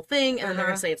can do the whole thing, and then they're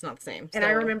going to say it's not the same. And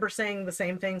I remember saying the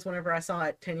same things whenever I saw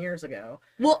it 10 years ago.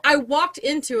 Well, I walked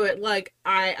into it like,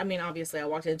 I mean, obviously I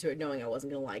walked into it knowing I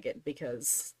wasn't going to like it,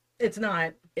 because... It's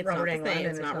not Robert Englund.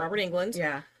 It's not Robert Englund.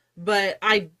 Yeah. But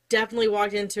I definitely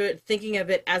walked into it thinking of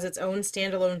it as its own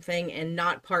standalone thing and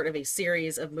not part of a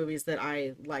series of movies that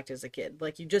I liked as a kid.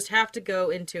 Like, you just have to go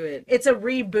into it. It's a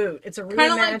reboot. It's a reimagining.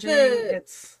 Kind of like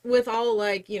with all,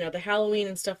 like, the Halloween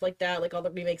and stuff like that, like all the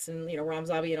remakes and, Rob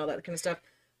Zombie and all that kind of stuff.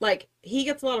 Like, he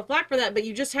gets a lot of flack for that, but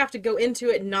you just have to go into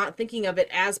it not thinking of it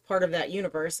as part of that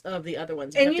universe of the other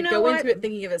ones. You have to go into it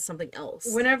thinking of it as something else.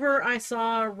 Whenever I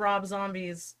saw Rob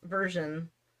Zombie's version,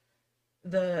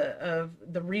 the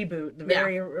reboot, the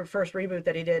very first reboot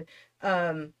that he did,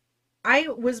 I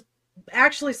was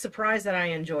actually surprised that I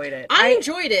enjoyed it. I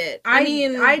enjoyed it. I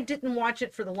mean, I didn't watch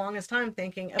it for the longest time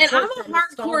thinking. And I'm a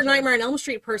hardcore Nightmare on Elm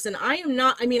Street person. I am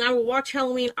not. I mean, I will watch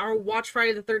Halloween. I will watch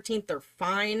Friday the 13th. They're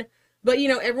fine. But,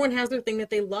 everyone has their thing that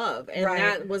they love. And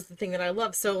that was the thing that I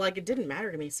loved. So, like, it didn't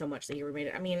matter to me so much that you remade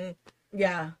it. I mean,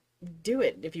 yeah, do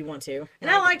it if you want to.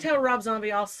 And I liked how Rob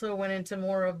Zombie also went into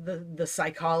more of the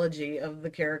psychology of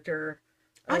the character.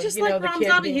 I just like Rob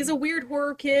Zombie. He's a weird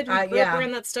horror kid who grew up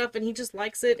around that stuff, and he just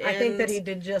likes it. And I think that he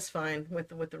did just fine with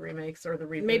the remakes or the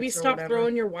reboots. Maybe stop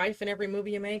throwing your wife in every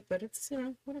movie you make, but it's,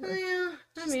 whatever. Yeah,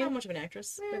 She's not much of an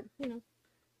actress, but,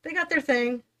 They got their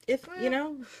thing. If,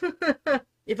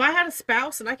 if I had a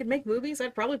spouse and I could make movies,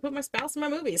 I'd probably put my spouse in my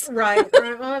movies. Right.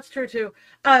 Well, that's true, too.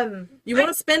 You want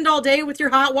to spend all day with your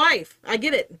hot wife. I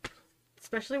get it.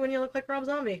 Especially when you look like Rob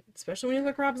Zombie. Especially when you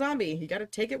look like Rob Zombie. You got to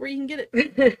take it where you can get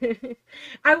it.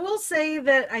 I will say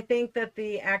that I think that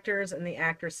the actors and the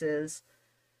actresses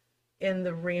in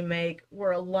the remake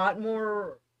were a lot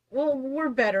more... Well, were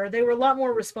better. They were a lot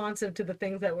more responsive to the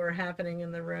things that were happening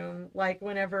in the room. Like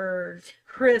whenever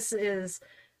Chris is...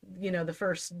 the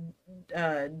first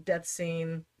death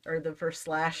scene or the first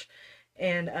slash,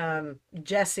 and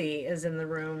Jesse is in the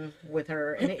room with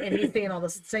her, and he's seeing all the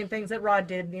same things that Rod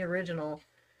did in the original.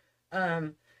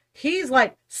 He's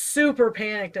like super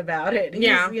panicked about it. He's,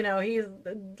 you know, he's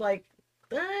like,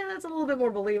 that's a little bit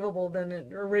more believable than it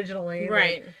originally.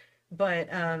 Right. But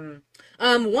one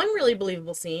really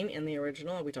believable scene in the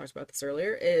original, we talked about this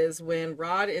earlier, is when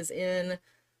Rod is in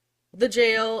the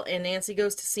jail and Nancy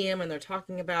goes to see him and they're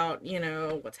talking about, you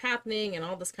know, what's happening and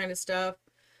all this kind of stuff.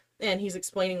 And he's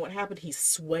explaining what happened. He's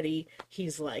sweaty.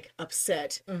 He's like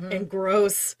upset and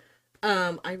gross.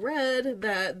 I read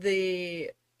that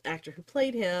the actor who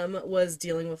played him was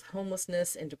dealing with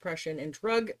homelessness and depression and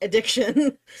drug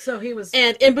addiction. So he was...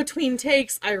 And in between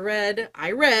takes, I read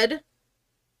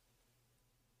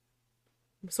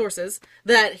sources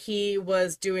that he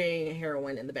was doing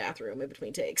heroin in the bathroom in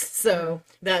between takes. So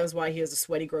that was why he was a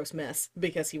sweaty, gross mess,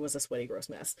 because he was a sweaty, gross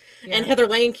mess. Yeah. And Heather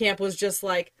Langenkamp was just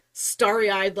like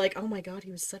starry-eyed, like, oh my god,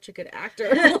 he was such a good actor.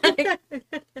 Like,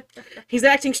 he's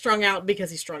acting strung out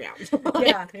because he's strung out.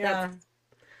 Like, yeah.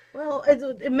 Well,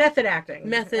 it's method acting.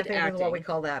 Method I think acting is what we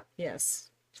call that.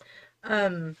 Yes.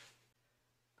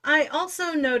 I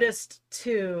also noticed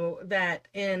too that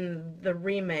in the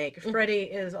remake, Freddy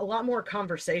is a lot more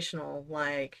conversational.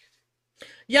 Like,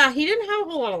 yeah, he didn't have a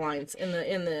whole lot of lines in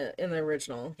the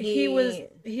original. He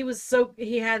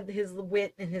had his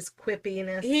wit and his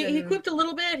quippiness. He quipped a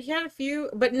little bit. He had a few,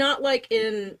 but not like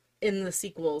in the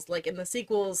sequels. Like in the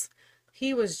sequels,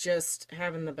 he was just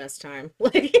having the best time.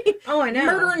 Like, oh, I know,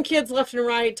 murdering kids left and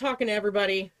right, talking to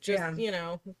everybody. Just you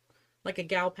know. Like a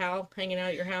gal pal hanging out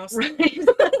at your house. Right.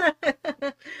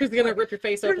 Who's gonna rip your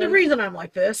face open. There's a reason I'm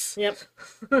like this. Yep.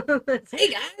 Hey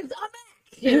guys, I'm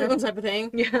back. You know, type of thing.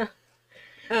 Yeah.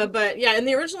 But yeah, in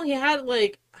the original he had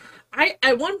like,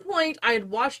 at one point I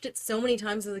had watched it so many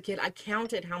times as a kid, I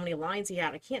counted how many lines he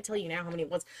had. I can't tell you now how many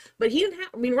it was. But he didn't have,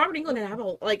 I mean, Robert Englund didn't have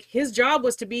like, his job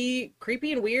was to be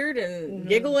creepy and weird and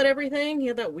giggle at everything. He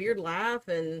had that weird laugh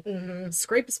and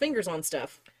scrape his fingers on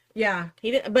stuff. Yeah.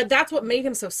 He did, but that's what made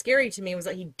him so scary to me, was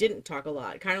that he didn't talk a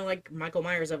lot. Kind of like Michael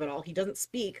Myers of it all. He doesn't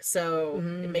speak, so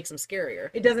it makes him scarier.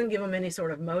 It doesn't give him any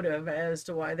sort of motive as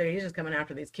to why he's just coming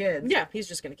after these kids. Yeah, he's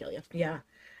just going to kill you. Yeah.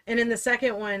 And in the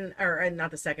second one, or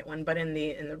not the second one, but in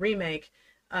the remake,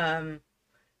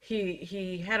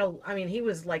 he had he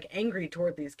was like angry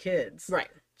toward these kids. Right.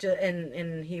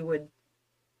 And he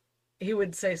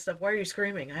would say stuff, why are you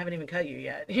screaming? I haven't even cut you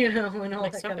yet. You know, and all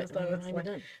that kind of stuff. It's like,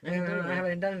 I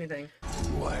haven't done anything.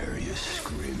 Why are you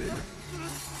screaming?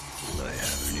 I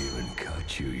haven't even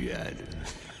cut you yet.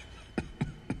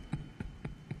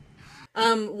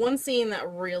 One scene that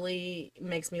really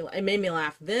made me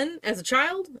laugh then as a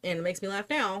child, and it makes me laugh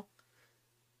now.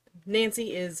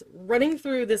 Nancy is running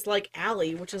through this like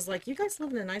alley, which is like, you guys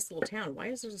live in a nice little town. Why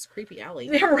is there this creepy alley?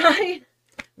 Yeah, right.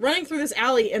 Running through this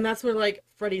alley, and that's when like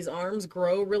Freddy's arms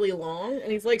grow really long,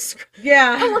 and he's like,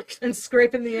 and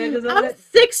scraping the edges of it. I'm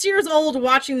 6 years old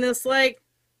watching this, like,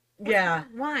 yeah,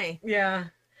 why? Yeah.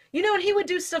 You know, and he would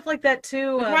do stuff like that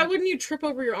too. Like, why wouldn't you trip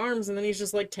over your arms and then he's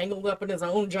just like tangled up in his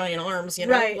own giant arms, you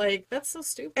know? Right. Like, that's so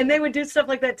stupid. And they would do stuff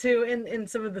like that too in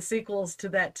some of the sequels to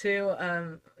that too.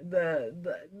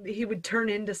 He would turn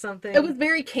into something. It was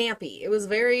very campy. It was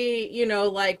very, you know,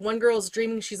 like one girl's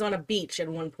dreaming she's on a beach at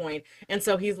one point, and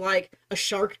so he's like a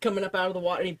shark coming up out of the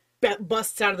water, and he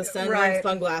busts out of the sun wearing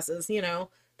sunglasses, you know?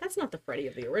 That's not the Freddy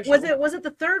of the original. Was it the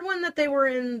third one that they were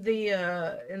in the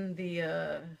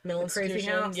crazy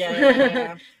house?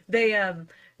 Yeah.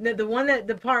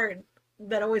 The part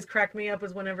that always cracked me up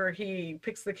was whenever he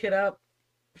picks the kid up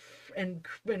and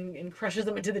crushes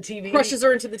him into the TV. Crushes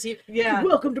her into the TV. Yeah.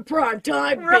 Welcome to prime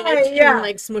time, right, bitch. yeah. And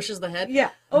like smushes the head. Yeah.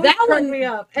 That cracked me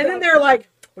up. And then they're like,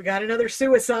 we got another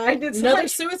suicide. It's another like,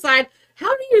 suicide.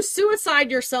 How do you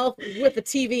suicide yourself with a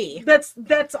TV?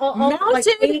 That's all like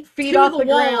 8 feet off the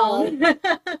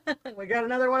ground. We got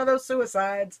another one of those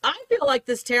suicides. I feel like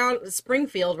this town,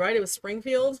 Springfield, right? It was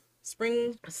Springfield?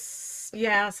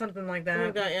 Yeah, something like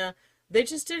that. Yeah. They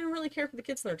just didn't really care for the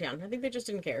kids in their town. I think they just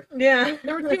didn't care. Yeah.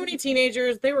 There were too many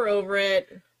teenagers. They were over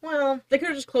it. Well, they could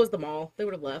have just closed the mall. They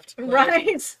would have left.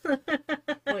 Right.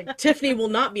 Like, Tiffany will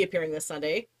not be appearing this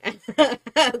Sunday at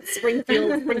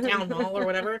Springtown Mall or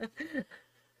whatever.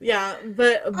 Yeah,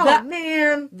 but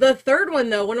man. The third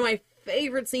one though, one of my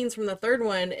favorite scenes from the third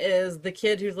one is the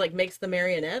kid who's like makes the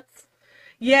marionettes.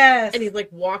 Yes. And he's like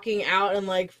walking out, and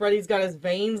like Freddy's got his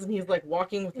veins, and he's like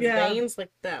walking with his veins.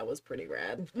 Like, that was pretty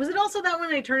rad. Was it also that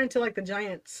one they turned into like the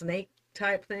giant snake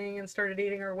type thing and started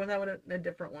eating, or was that a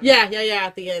different one? Yeah,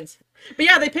 at the end. But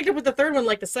yeah, they picked up with the third one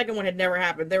like the second one had never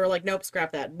happened. They were like, nope,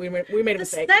 scrap that. We made a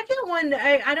mistake. The second one,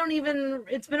 I don't even.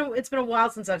 It's been a while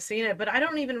since I've seen it, but I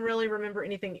don't even really remember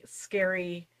anything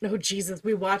scary. Oh Jesus,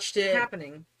 we watched it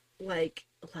happening like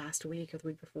last week or the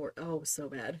week before. Oh, it was so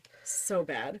bad, so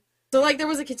bad. So like there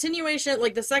was a continuation.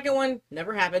 Like the second one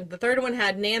never happened. The third one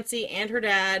had Nancy and her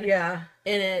dad. Yeah.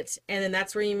 In it, and then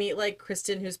that's where you meet like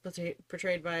Kristen, who's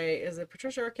portrayed by, is it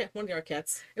Patricia Arquette? One of the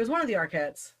Arquettes. It was one of the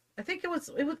Arquettes. I think it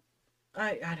was.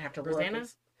 I'd have to look. Rosanna.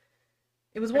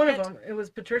 It was one of them. It was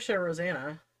Patricia or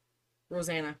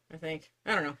Rosanna, I think.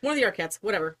 I don't know. One of the Arquettes.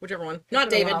 Whatever. Whichever one. Not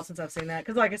David. David. Since I've seen that,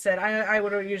 because like I said, I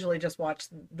would usually just watch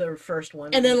the first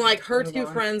one. And then like her two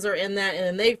friends are in that, and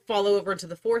then they follow over to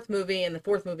the fourth movie, and the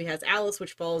fourth movie has Alice,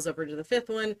 which follows over to the fifth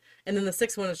one, and then the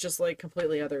sixth one is just like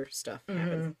completely other stuff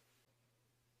happens.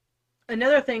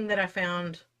 Another thing that I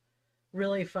found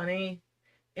really funny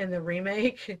in the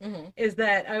remake is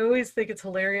that I always think it's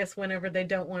hilarious whenever they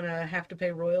don't want to have to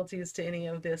pay royalties to any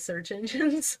of the search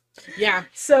engines. Yeah.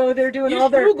 So they're doing all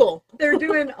their Google. They're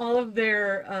doing all of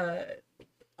their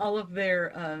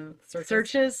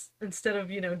searches instead of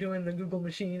doing the Google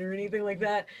machine or anything like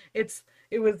that.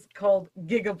 It was called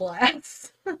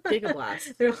Gigablast.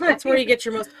 Gigablast. Like, that's where you get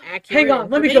your most accurate. Hang on,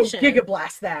 let me go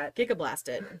Gigablast that. Gigablast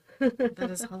it. That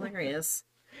is hilarious.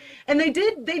 And they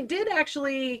did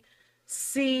actually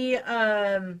see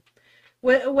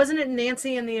wasn't it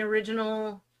Nancy in the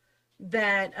original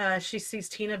that she sees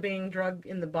Tina being drugged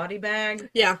in the body bag?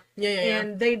 Yeah.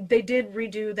 And they did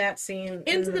redo that scene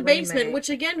into the basement, remake. Which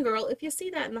again, girl, if you see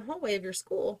that in the hallway of your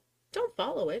school, don't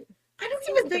follow it. I don't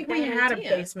even think we had a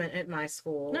basement at my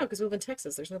school. No, because we live in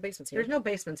Texas. There's no basements here. There's no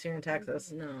basements here in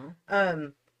Texas. No.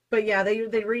 But yeah, they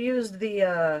reused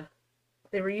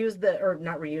or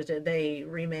not reused it. They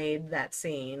remade that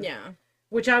scene. Yeah.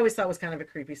 Which I always thought was kind of a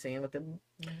creepy scene with the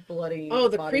bloody. Oh,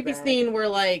 the creepy scene where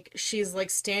like she's like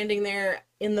standing there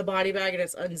in the body bag and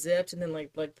it's unzipped, and then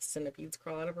like the centipedes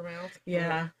crawl out of her mouth.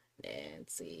 Yeah.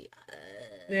 Nancy.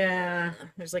 Yeah.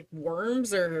 There's like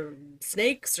worms or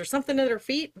snakes or something at her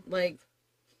feet. Like,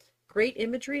 great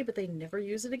imagery, but they never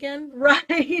use it again.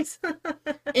 Right.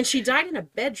 And she died in a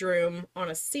bedroom on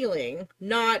a ceiling,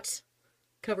 not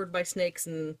covered by snakes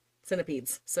and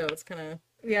centipedes. So it's kind of.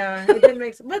 Yeah, it didn't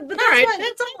make sense. But that's all right. Fine.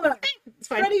 It's all about it's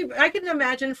fine. Freddie, I can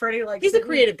imagine Freddie like he's a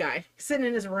creative guy. Sitting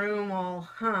in his room all,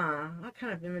 what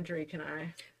kind of imagery can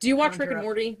I do you watch Rick and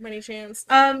Morty by any chance?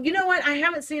 You know what? I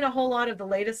haven't seen a whole lot of the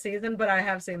latest season, but I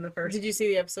have seen the first. Did you see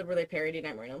the episode where they parodied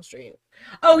Nightmare on Elm Street?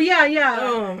 Oh yeah.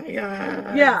 Oh my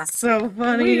god. Yeah. So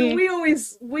funny. We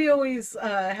always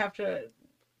have to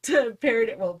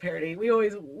parody. We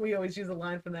always use a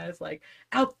line from that. It's like,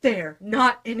 out there,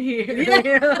 not in here.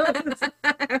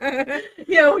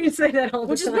 Yeah, we say that all the time.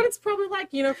 Which is what it's probably like.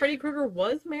 Freddy Krueger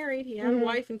was married. He had a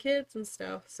wife and kids and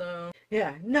stuff. So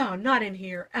yeah, no, not in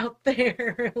here, out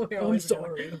there. I'm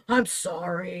sorry. I'm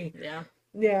sorry.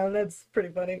 Yeah, that's pretty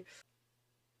funny.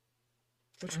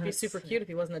 Which would be super cute if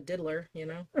he wasn't a diddler,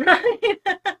 Right.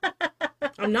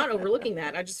 I'm not overlooking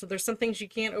that. There's some things you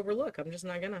can't overlook. I'm just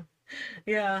not gonna.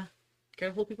 Yeah.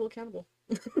 Gotta hold people accountable.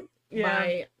 Yeah.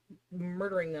 By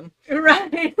murdering them.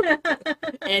 Right.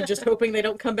 And just hoping they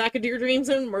don't come back into your dreams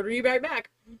and murder you right back.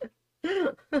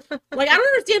 Like, I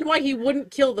don't understand why he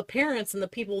wouldn't kill the parents and the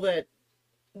people that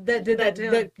did that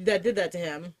to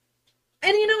him.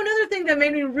 And another thing that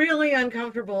made me really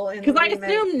uncomfortable because I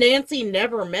assume Nancy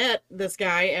never met this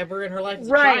guy ever in her life as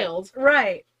a child.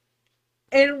 Right.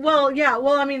 And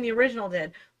I mean the original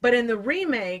did, but in the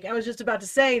remake, I was just about to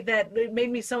say that it made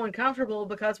me so uncomfortable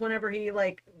because whenever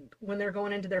when they're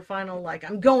going into their final,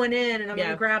 I'm going in and I'm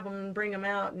gonna grab them and bring them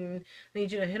out and I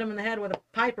need you to hit them in the head with a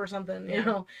pipe or something, you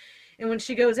know. And when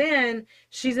she goes in,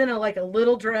 she's in a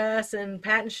little dress and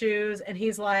patent shoes, and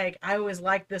he's like, "I always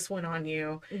liked this one on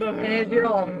you," and you're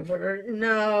all,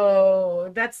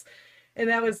 "No, that's." And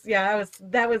that was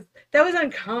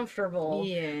uncomfortable.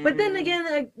 Yeah. But then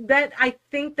again, I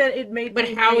think that it made.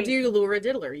 But how do you lure a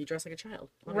diddler? You dress like a child.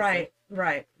 Honestly.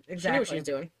 Right. Exactly. She knew what she was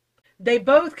doing. They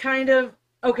both kind of.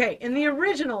 Okay, in the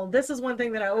original, this is one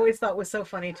thing that I always thought was so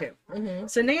funny too. Mm-hmm.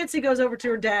 So Nancy goes over to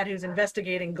her dad, who's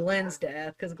investigating Glenn's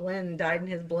death because Glenn died in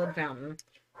his blood fountain.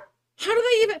 How do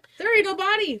they even? There ain't no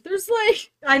body. There's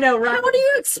I know, right? How do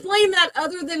you explain that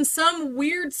other than some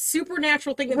weird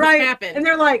supernatural thing that happened? And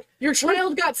they're like, your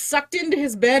child got sucked into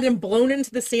his bed and blown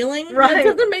into the ceiling. Right?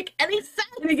 That doesn't make any sense.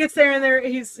 And he gets there,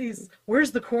 and he's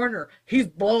where's the coroner? He's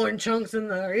blowing chunks in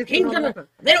there. They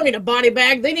don't need a body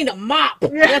bag. They need a mop.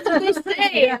 Yeah. That's what they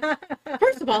say. Yeah.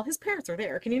 First of all, his parents are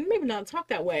there. Can you maybe not talk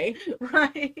that way?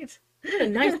 Right. A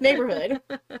nice neighborhood.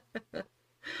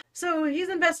 So he's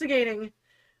investigating.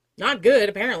 Not good,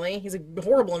 apparently. He's a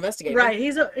horrible investigator. Right,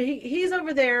 he's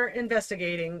over there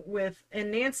investigating with,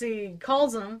 and Nancy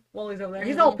calls him while he's over there.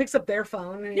 He's all picks up their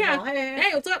phone and he's all,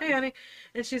 hey, what's up? Hey, honey.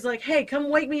 And she's like, hey, come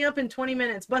wake me up in 20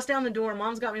 minutes. Bust down the door.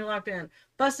 Mom's got me locked in.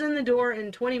 Bust in the door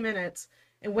in 20 minutes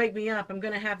and wake me up. I'm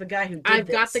gonna have the guy who did I've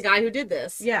this. got the guy who did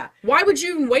this. Yeah. Why would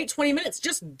you wait 20 minutes?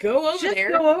 Just go over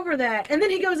there. Just go over that. And then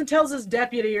he goes and tells his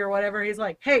deputy or whatever. He's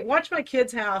like, hey, watch my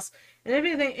kid's house. And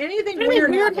anything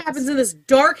weird happens in this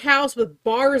dark house with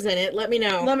bars in it, let me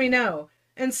know. Let me know.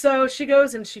 And so she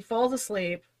goes and she falls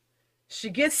asleep.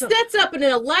 She gets sets up an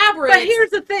elaborate. But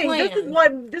here's the thing.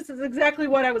 Plan. This is exactly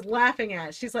what I was laughing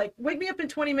at. She's like, wake me up in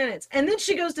 20 minutes. And then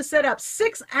she goes to set up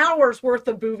 6 hours worth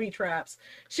of booby traps.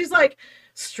 She's like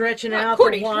stretching out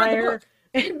the wire.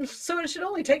 And so it should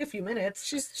only take a few minutes.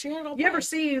 She had it all. You ever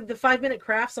see the 5-minute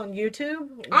crafts on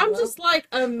YouTube? I'm just like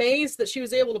amazed that she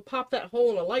was able to pop that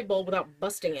hole in a light bulb without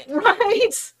busting it.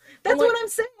 Right. That's what I'm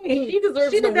saying. She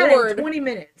deserves an that award. in 20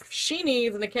 minutes. She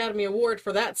needs an Academy Award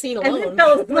for that scene alone. And then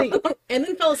fell asleep. And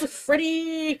then fell asleep.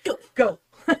 Freddie, go.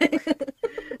 And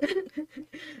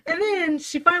then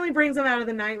she finally brings him out of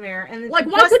the nightmare. And then like,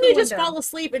 why couldn't you just fall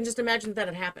asleep and just imagine that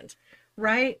had happened?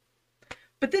 Right.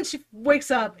 But then she wakes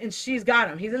up and she's got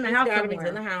him. He's in the house somewhere. He's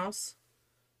in the house.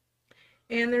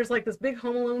 And there's like this big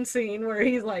Home Alone scene where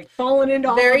he's like falling into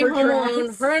all Very of her Home traps.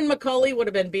 Alone. Her and Macaulay would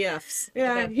have been BFs.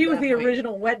 Yeah, he was the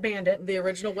original Wet Bandit. The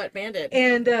original Wet Bandit.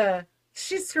 And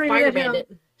she's screaming Fire at Bandit.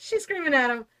 him. She's screaming at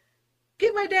him.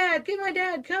 Get my dad,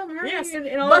 come, hurry. Yes. And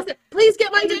all that. Please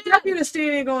get my dad. The deputy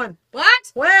standing going,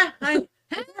 what? Well, I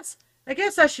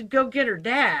guess I should go get her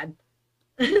dad.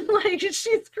 Like, she's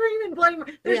screaming bloody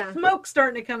murder. There's smoke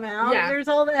starting to come out. Yeah. There's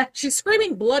all that. She's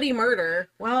screaming bloody murder.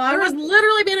 Well, there has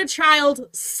literally been a child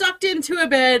sucked into a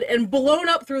bed and blown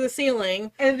up through the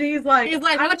ceiling. And he's like,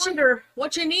 I wonder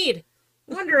what you need.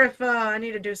 Wonder if I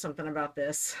need to do something about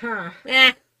this. Huh.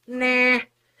 Nah.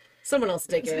 Someone else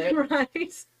take it.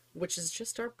 Right. Which is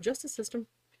just our justice system.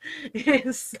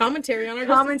 Yes. Commentary on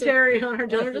our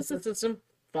justice system.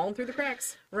 Falling through the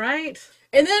cracks. Right.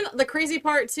 And then the crazy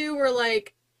part too, where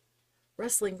like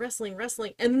wrestling.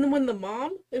 And then when the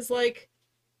mom is like,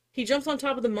 he jumps on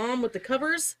top of the mom with the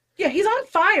covers. Yeah, he's on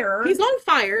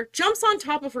fire. Jumps on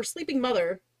top of her sleeping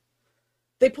mother.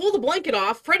 They pull the blanket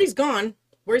off. Freddy's gone.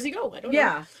 Where's he go? I don't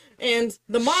know. And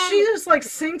the mom, she just like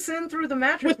sinks in through the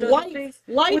mattress with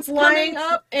lights coming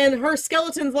up, and her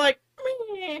skeleton's like,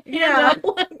 yeah.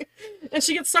 And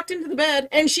she gets sucked into the bed,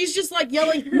 and she's just like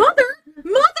yelling, "Mother,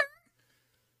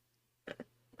 mother!"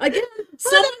 Again,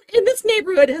 someone in this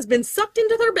neighborhood has been sucked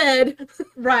into their bed.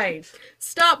 Right.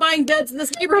 Stop buying beds in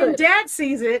this neighborhood. And Dad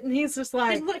sees it, and he's just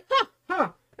like, huh.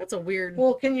 That's a weird.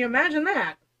 Well, can you imagine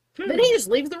that? Then he just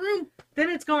leaves the room. Then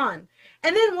it's gone.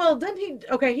 And then,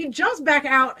 he jumps back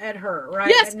out at her, right?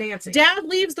 Yes, at Nancy. Dad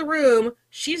leaves the room.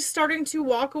 She's starting to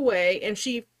walk away, and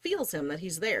she feels him, that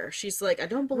he's there. She's like, I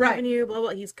don't believe in you, blah, blah.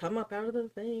 He's come up out of the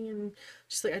thing, and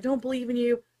she's like, I don't believe in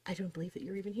you. I don't believe that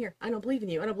you're even here. I don't believe in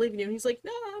you. I don't believe in you. And he's like,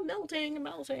 no, I'm melting. And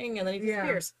then he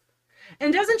disappears.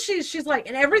 And doesn't she's like,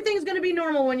 and everything's going to be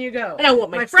normal when you go. And I want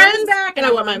my friends back, and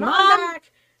I want my mom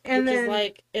back. And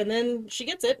then she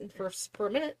gets it for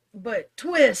a minute. But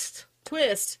twist.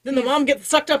 Then the mom gets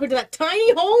sucked up into that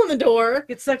tiny hole in the door.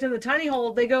 Gets sucked in the tiny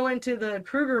hole. They go into the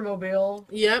Kruger mobile.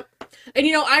 Yep. And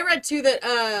I read too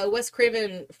that Wes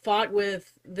Craven fought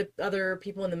with the other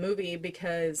people in the movie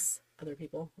because the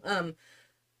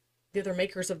other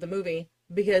makers of the movie,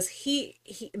 because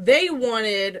they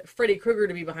wanted Freddy Krueger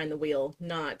to be behind the wheel,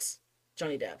 not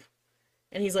Johnny Depp.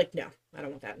 And he's like, no, I don't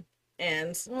want that. And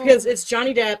because it's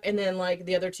Johnny Depp, and then like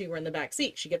the other two were in the back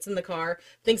seat. She gets in the car,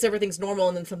 thinks everything's normal,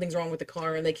 and then something's wrong with the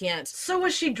car, and they can't. So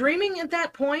was she dreaming at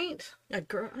that point?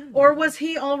 Girl, or was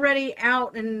he already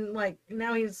out and like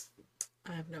now he's?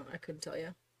 I couldn't tell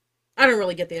you. I don't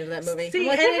really get the end of that movie. See,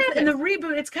 like, and the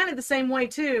reboot, it's kind of the same way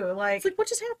too. Like, it's like, what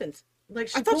just happened?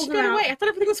 Like, I thought she got away. I thought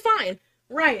everything was fine.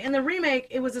 Right, and the remake,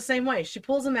 it was the same way. She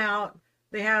pulls him out.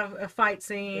 They have a fight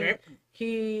scene. Yep.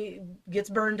 He gets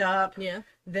burned up. Yeah.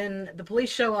 Then the police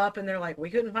show up and they're like, we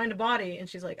couldn't find a body. And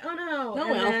she's like, oh no.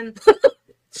 And then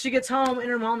she gets home and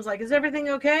her mom's like, is everything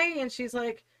okay? And she's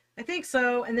like, I think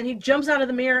so. And then he jumps out of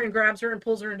the mirror and grabs her and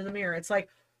pulls her into the mirror. It's like,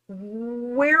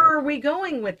 where are we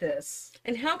going with this?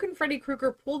 And how can Freddy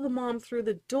Krueger pull the mom through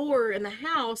the door in the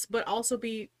house, but also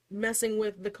be messing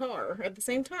with the car at the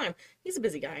same time? He's a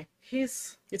busy guy.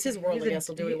 It's his world, I guess.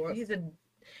 He'll do what he wants.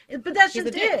 But that's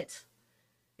just it.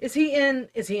 Is he in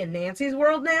Nancy's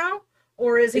world now?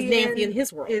 Or is Nancy in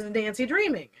his world? Is Nancy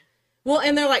dreaming? Well,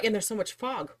 and they're like, and there's so much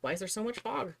fog. Why is there so much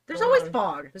fog? There's always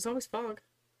fog. There's always fog.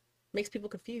 Makes people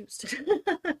confused.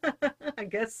 I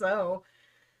guess so.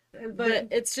 But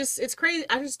it's crazy.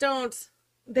 I just don't.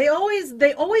 They always in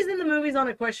the movies on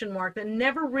a question mark that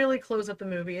never really close up the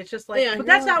movie. It's just like, Yeah, but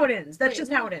that's no. how it ends. That's Wait,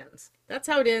 just no. how it ends. That's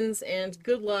how it ends, and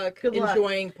good luck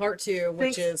enjoying part 2,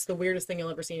 which is the weirdest thing you'll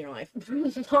ever see in your life.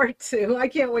 Part 2. I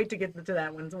can't wait to get to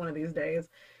that one one of these days.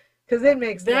 Because it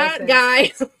makes no That sense.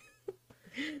 guy,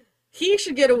 he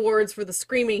should get awards for the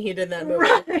screaming he did in that movie.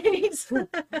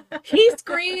 Right. He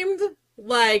screamed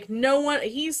like no one.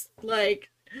 He's like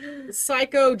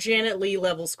psycho Janet Leigh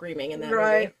level screaming in that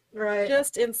movie. Right.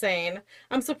 Just insane.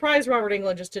 I'm surprised Robert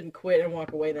Englund just didn't quit and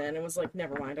walk away then. It was like,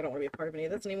 never mind, I don't want to be a part of any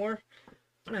of this anymore.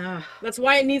 That's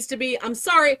why it needs to be, I'm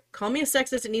sorry, call me a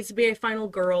sexist, it needs to be a final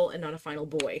girl and not a final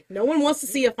boy. No one wants to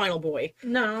see a final boy.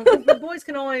 No, 'cause the boys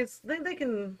can always, they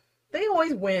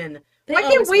always win. They Why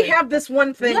can't always we win. have this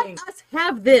one thing? Let us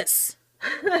have this.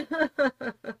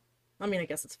 I mean, I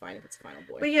guess it's fine if it's a final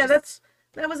boy. But yeah,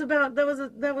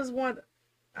 that was what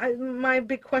my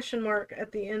big question mark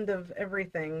at the end of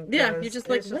everything. Yeah, was. you're just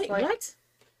like, It's wait, what?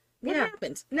 What Yeah.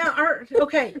 happened? Now,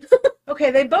 okay,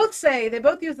 they both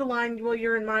use the line, well,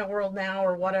 you're in my world now,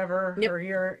 or whatever, Yep. or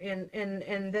you're in,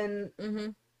 and then Mm-hmm.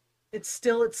 it's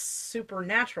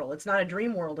supernatural. It's not a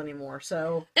dream world anymore.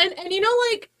 So And you know,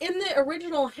 like in the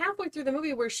original, halfway through the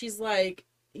movie, where she's like,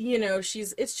 you know,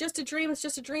 it's just a dream, it's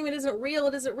just a dream, it isn't real,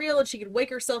 and she could wake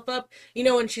herself up, you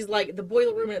know, and she's like the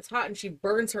boiler room and it's hot, and she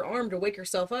burns her arm to wake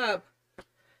herself up.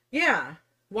 yeah,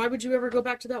 Why would you ever go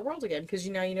back to that world again? Because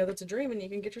you know that's a dream and you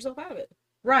can get yourself out of it.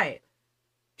 right.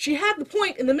 She had the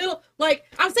point in the middle. Like,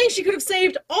 I'm saying she could have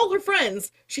saved all her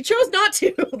friends. She chose not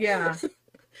to. Yeah,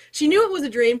 She knew it was a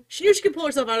dream. She knew she could pull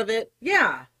herself out of it.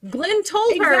 yeah, Glenn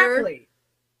told her, exactly.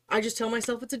 I just tell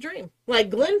myself it's a dream. Like,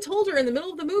 Glenn told her in the middle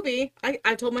of the movie,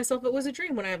 I told myself it was a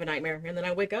dream when I have a nightmare. And then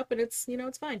I wake up and it's,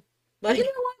 it's fine. Like, You know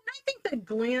what? I think that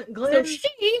Glenn so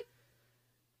she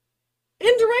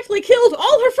indirectly killed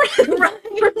all her friends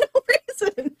for no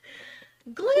reason.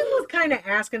 Glenn was kind of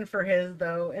asking for his,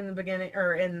 though, in the beginning,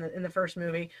 or in the first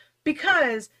movie,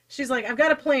 because she's like, I've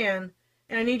got a plan,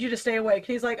 and I need you to stay awake. And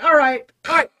he's like, all right.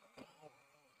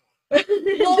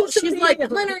 Well, Just she's like, immediately.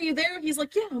 Glenn, are you there? He's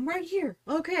like, yeah, I'm right here.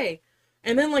 Okay.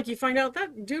 And then, like, you find out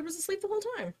that dude was asleep the whole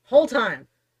time. Whole time.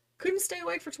 Couldn't stay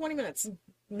awake for 20 minutes.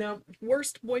 No.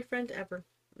 Worst boyfriend ever.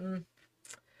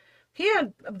 He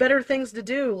had better things to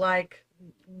do, like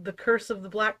the Curse of the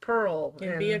Black Pearl.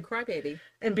 And be a crybaby.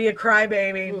 And be a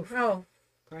crybaby. Oof. Oh,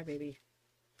 Crybaby.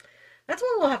 that's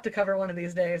one we'll have to cover one of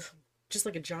these days. Just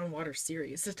like a John Waters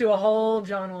series. Just do a whole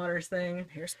John Waters thing.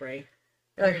 Hairspray.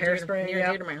 Hairspray, Near yeah.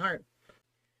 dear to my heart.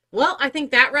 Well, I think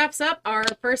that wraps up our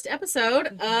first episode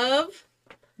of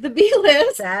the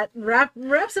B-List. That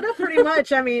wraps it up pretty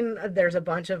much. I mean, there's a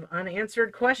bunch of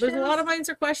unanswered questions. There's a lot of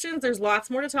unanswered questions. There's lots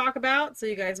more to talk about. So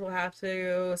you guys will have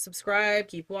to subscribe,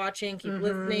 keep watching, keep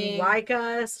listening. Like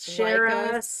us, share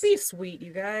us. Be sweet,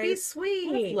 you guys. Be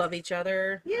sweet. Let's love each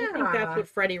other. I think Yeah. that's what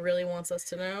Freddie really wants us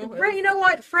to know. Right, you know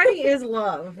what? Freddie is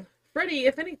love. Freddie,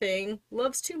 if anything,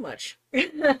 loves too much.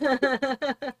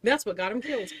 That's what got him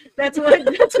killed. That's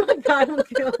what got him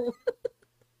killed.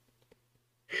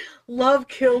 Love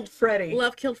killed Freddie.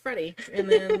 Love killed Freddie. And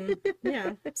then,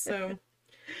 yeah, so.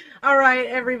 All right,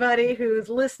 everybody who's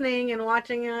listening and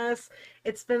watching us,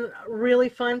 it's been really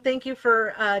fun. Thank you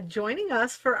for joining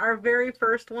us for our very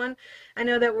first one. I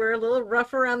know that we're a little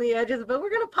rough around the edges, but we're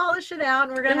going to polish it out,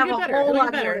 and we're going to have a whole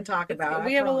lot more to talk about.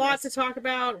 We have a lot to talk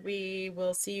about. We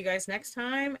will see you guys next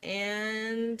time,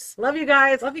 and love you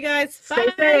guys. Love you guys. Stay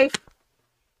Bye. safe.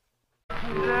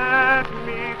 Let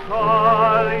me call